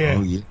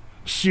 Oh, yeah.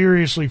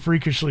 Seriously,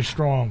 freakishly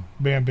strong,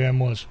 Bam Bam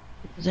was.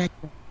 That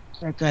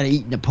guy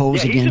eating the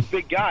pose again? He's a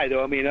big guy,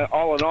 though. I mean,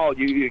 all in all,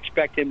 you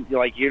expect him,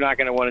 like, you're not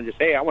going to want to just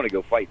say, hey, I want to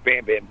go fight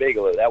Bam Bam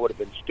Bigelow. That would have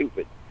been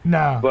stupid.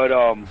 Nah. But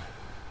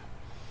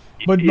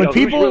people...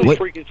 who's really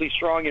freakishly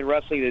strong in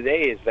wrestling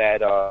today is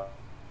that,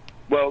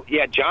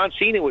 John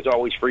Cena was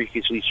always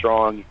freakishly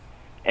strong.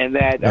 And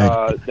that,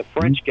 the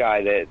French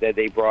guy that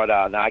they brought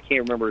out, now I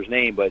can't remember his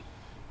name, but,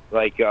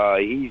 like,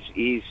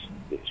 he's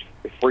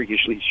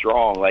freakishly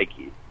strong. Like,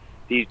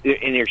 and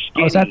they're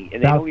skinny,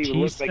 and they don't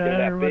even look like they're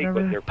that big,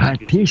 but they're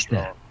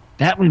Batista.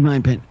 That was my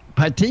opinion.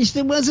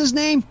 Batista was his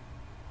name?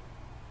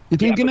 You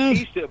thinking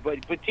Batista,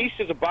 but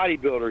Batista's a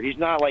bodybuilder. He's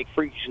not like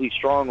freakishly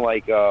strong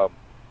like the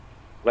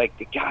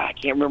guy. I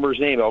can't remember his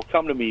name. It'll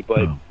come to me,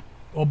 but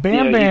well,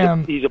 Bam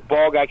Bam. He's a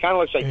bald guy. Kind of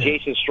looks like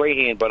Jason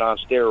Strahan, but on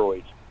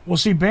steroids. Well,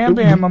 see, Bam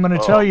Bam. I'm going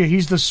to tell you,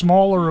 he's the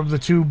smaller of the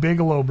two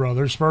Bigelow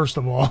brothers. First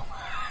of all,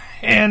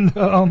 and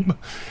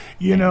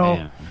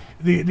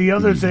The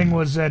other thing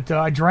was that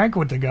I drank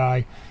with the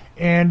guy,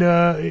 and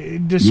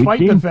despite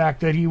the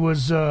fact that he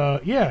was,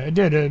 it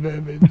did,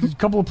 a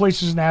couple of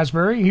places in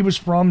Asbury. He was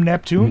from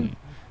Neptune,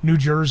 New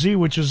Jersey,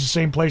 which is the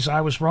same place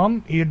I was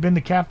from. He had been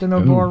the captain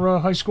of our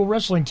high school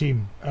wrestling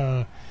team,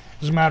 as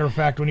a matter of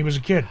fact, when he was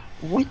a kid.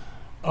 What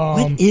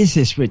is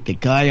this with the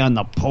guy on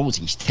the pose?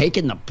 He's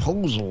taking the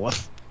pose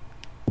off,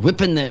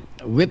 whipping the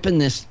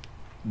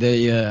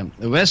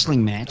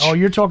wrestling match. Oh,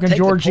 you're talking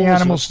George the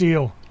Animal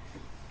Steel.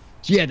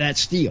 Yeah, that's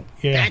Steel.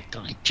 Yeah. That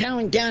guy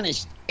chowing down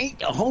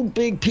ate a whole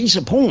big piece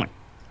of porn.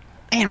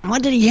 And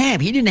what did he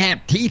have? He didn't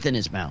have teeth in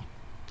his mouth.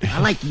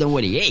 I'd like to know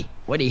what he ate,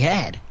 what he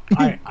had.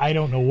 I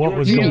don't know what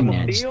was going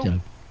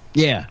on.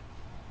 Yeah.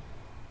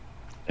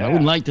 I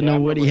would like to know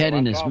what he had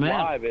in his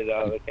mouth. Live at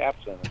the Cap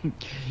Center.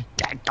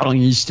 That guy,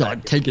 he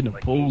started taking the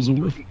poles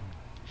off.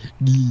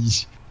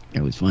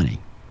 That was funny.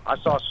 I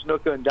saw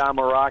Snuka and Don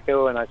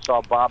Morocco, and I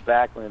saw Bob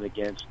Backlund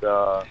against...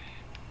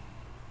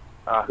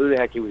 who the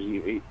heck he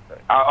was?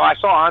 I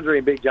saw Andre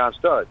and Big John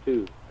Studd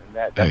too, and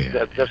that's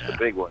the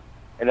big one.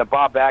 And then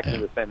Bob Backlund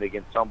defended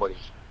against somebody.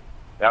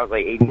 That was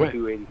like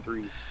 82,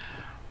 83.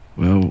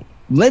 Well,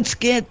 let's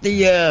get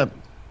the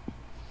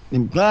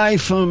guy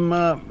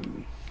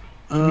from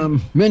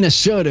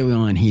Minnesota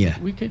on here.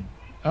 We could.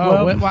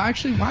 Well,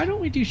 actually, why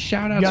don't we do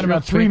shout-outs? You got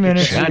about 3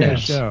 minutes on the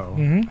show.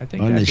 I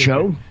think on the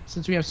show?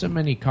 Since we have so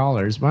many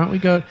callers, why don't we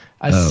go?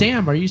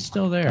 Sam, are you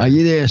still there? Are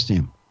you there,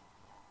 Sam?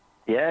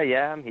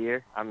 Yeah, I'm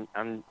here. I'm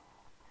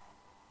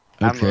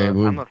a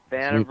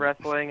fan of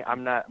wrestling.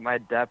 I'm not. My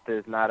depth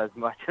is not as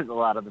much as a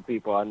lot of the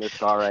people on this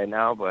call right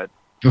now, but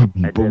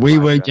we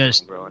were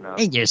just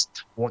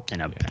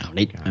talking about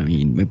it. I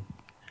mean,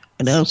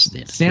 what else is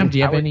there? Sam, do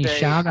you have any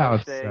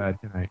shout-outs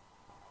tonight?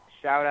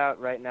 Shout out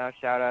right now.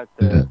 Shout out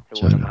to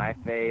one of my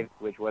faves,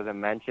 which wasn't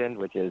mentioned,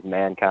 which is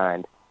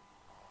Mankind.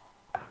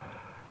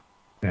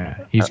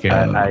 Yeah, he's good.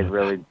 I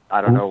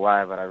don't know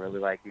why, but I really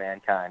like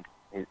Mankind.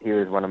 He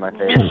was one of my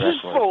favorite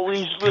wrestlers.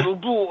 Foley's little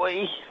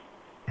boy.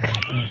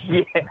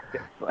 Yeah,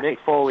 Mick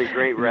Foley,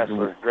 great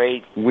wrestler,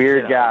 great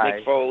weird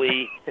guy. Mick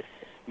Foley,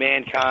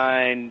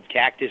 Mankind,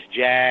 Cactus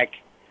Jack.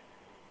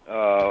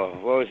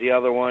 What was the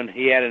other one?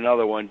 He had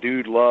another one,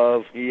 Dude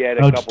Love. He had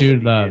a couple.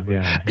 Dude Love,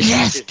 yeah.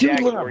 Yes, Dude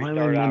Jack, Love. I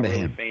remember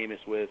him. Famous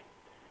with,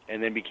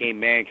 and then became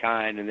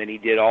Mankind, and then he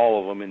did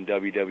all of them in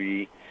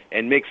WWE.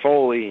 And Mick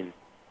Foley, and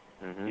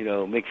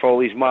Mick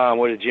Foley's mom.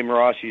 What did Jim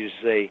Ross used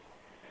to say?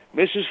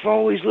 Mrs.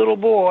 Foley's little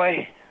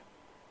boy.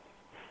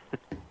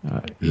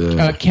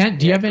 Kent,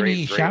 do you have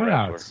any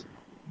shout-outs?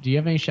 Do you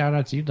have any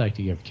shout-outs you'd like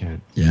to give,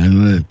 Kent? Yeah, I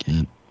would,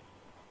 Kent.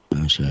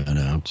 No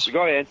shout-outs.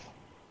 Go ahead.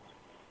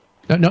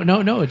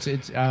 No.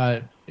 It's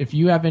if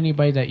you have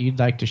anybody that you'd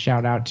like to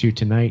shout out to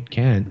tonight,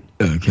 Ken.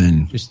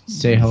 Ken. Just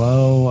say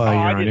hello.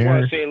 I just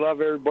want to say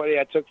love everybody.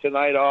 I took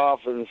tonight off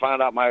and found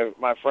out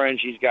my friend,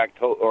 she's got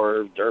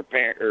or her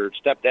parent or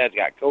stepdad's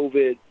got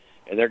COVID,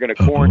 and they're going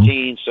to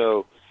quarantine.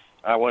 So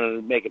I wanted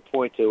to make a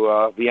point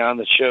to be on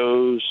the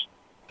shows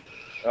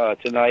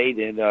tonight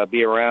and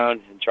be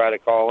around and try to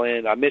call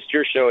in. I missed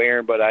your show,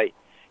 Aaron, but I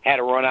had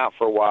to run out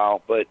for a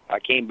while. But I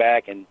came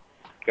back and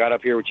got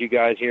up here with you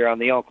guys here on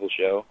the Uncle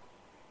Show.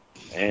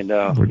 And,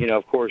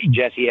 of course,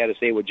 Jesse had to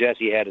say what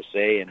Jesse had to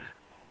say. And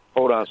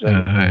hold on a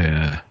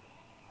second.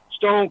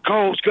 Stone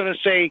Cold's going to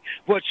say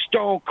what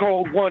Stone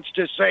Cold wants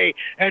to say,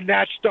 and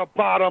that's the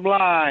bottom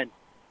line.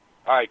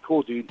 All right,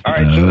 cool, dude. All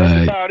right, so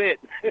that's about it.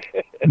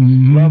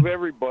 Love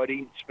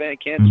everybody. Span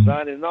Ken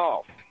signing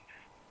off.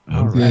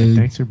 All right,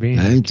 thanks for being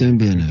here.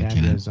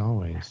 Ken. As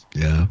always.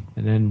 Yeah.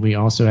 And then we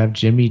also have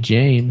Jimmy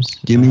James.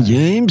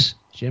 James?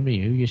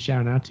 Jimmy, who you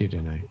shouting out to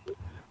tonight?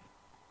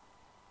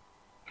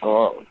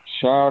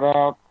 Shout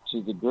out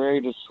to the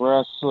greatest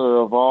wrestler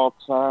of all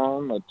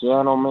time, a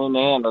gentleman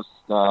and a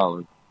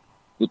scholar.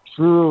 The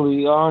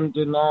truly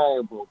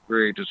undeniable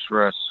greatest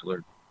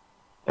wrestler.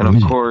 And,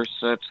 of course,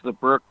 that's the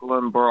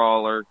Brooklyn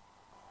Brawler.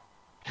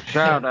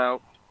 Shout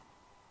out.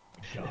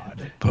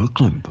 God.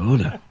 Brooklyn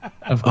Brawler.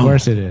 Of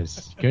course it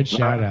is. Good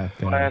shout out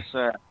there. Class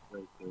act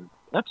right there.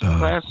 That's a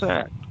class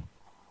act.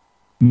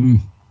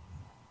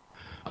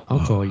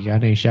 Uncle, you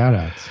got any shout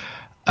outs?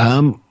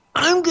 I'm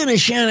going to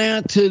shout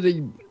out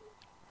to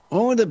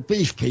all the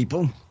beef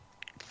people. In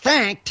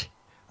fact,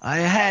 I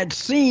had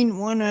seen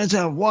one as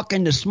I walk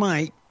into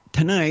Smite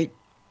tonight.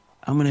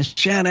 I'm going to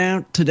shout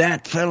out to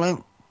that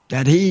fellow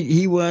that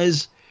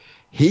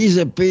he's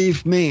a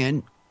beef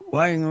man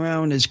riding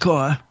around his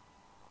car.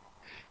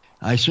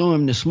 I saw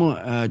him this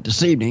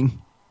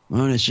evening. I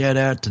want to shout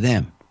out to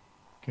them.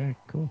 Okay,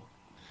 cool.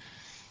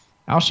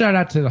 I'll shout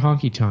out to the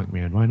Honky Tonk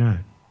Man. Why not?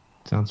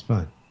 Sounds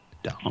fun.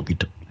 The Honky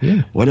Tonk.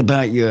 Yeah. What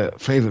about your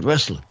favorite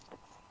wrestler?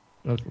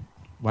 Okay.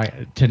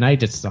 Why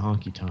tonight it's the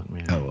Honky Tonk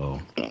Man.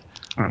 Oh.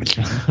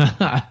 So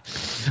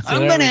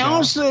I'm going to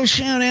also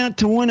shout out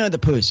to one other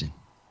person.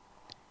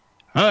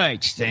 All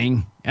right,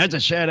 Sting. That's a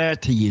shout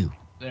out to you.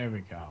 There we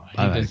go.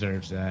 He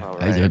deserves that.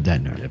 Right. I deserve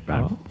that.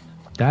 Well,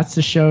 that's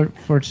the show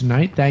for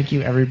tonight. Thank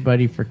you,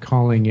 everybody, for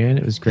calling in.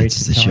 It was great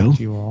to talk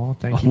to you all.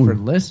 Thank you for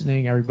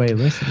listening, everybody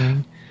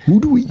listening. Who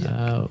do we?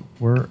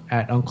 We're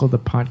at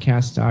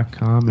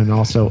UncleThePodcast.com and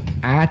also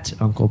at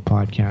Uncle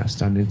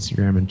Podcast on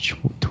Instagram and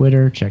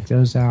Twitter. Check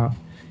those out.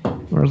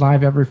 We're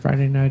live every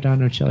Friday night on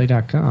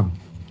Ochelli.com.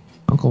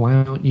 Uncle,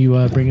 why don't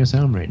you bring us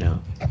home right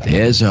now?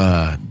 There's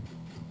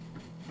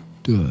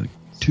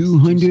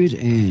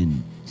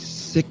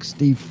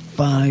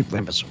 265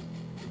 episodes.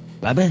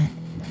 Bye-bye.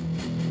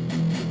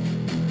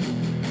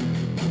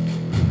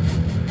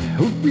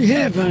 Hope we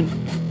have an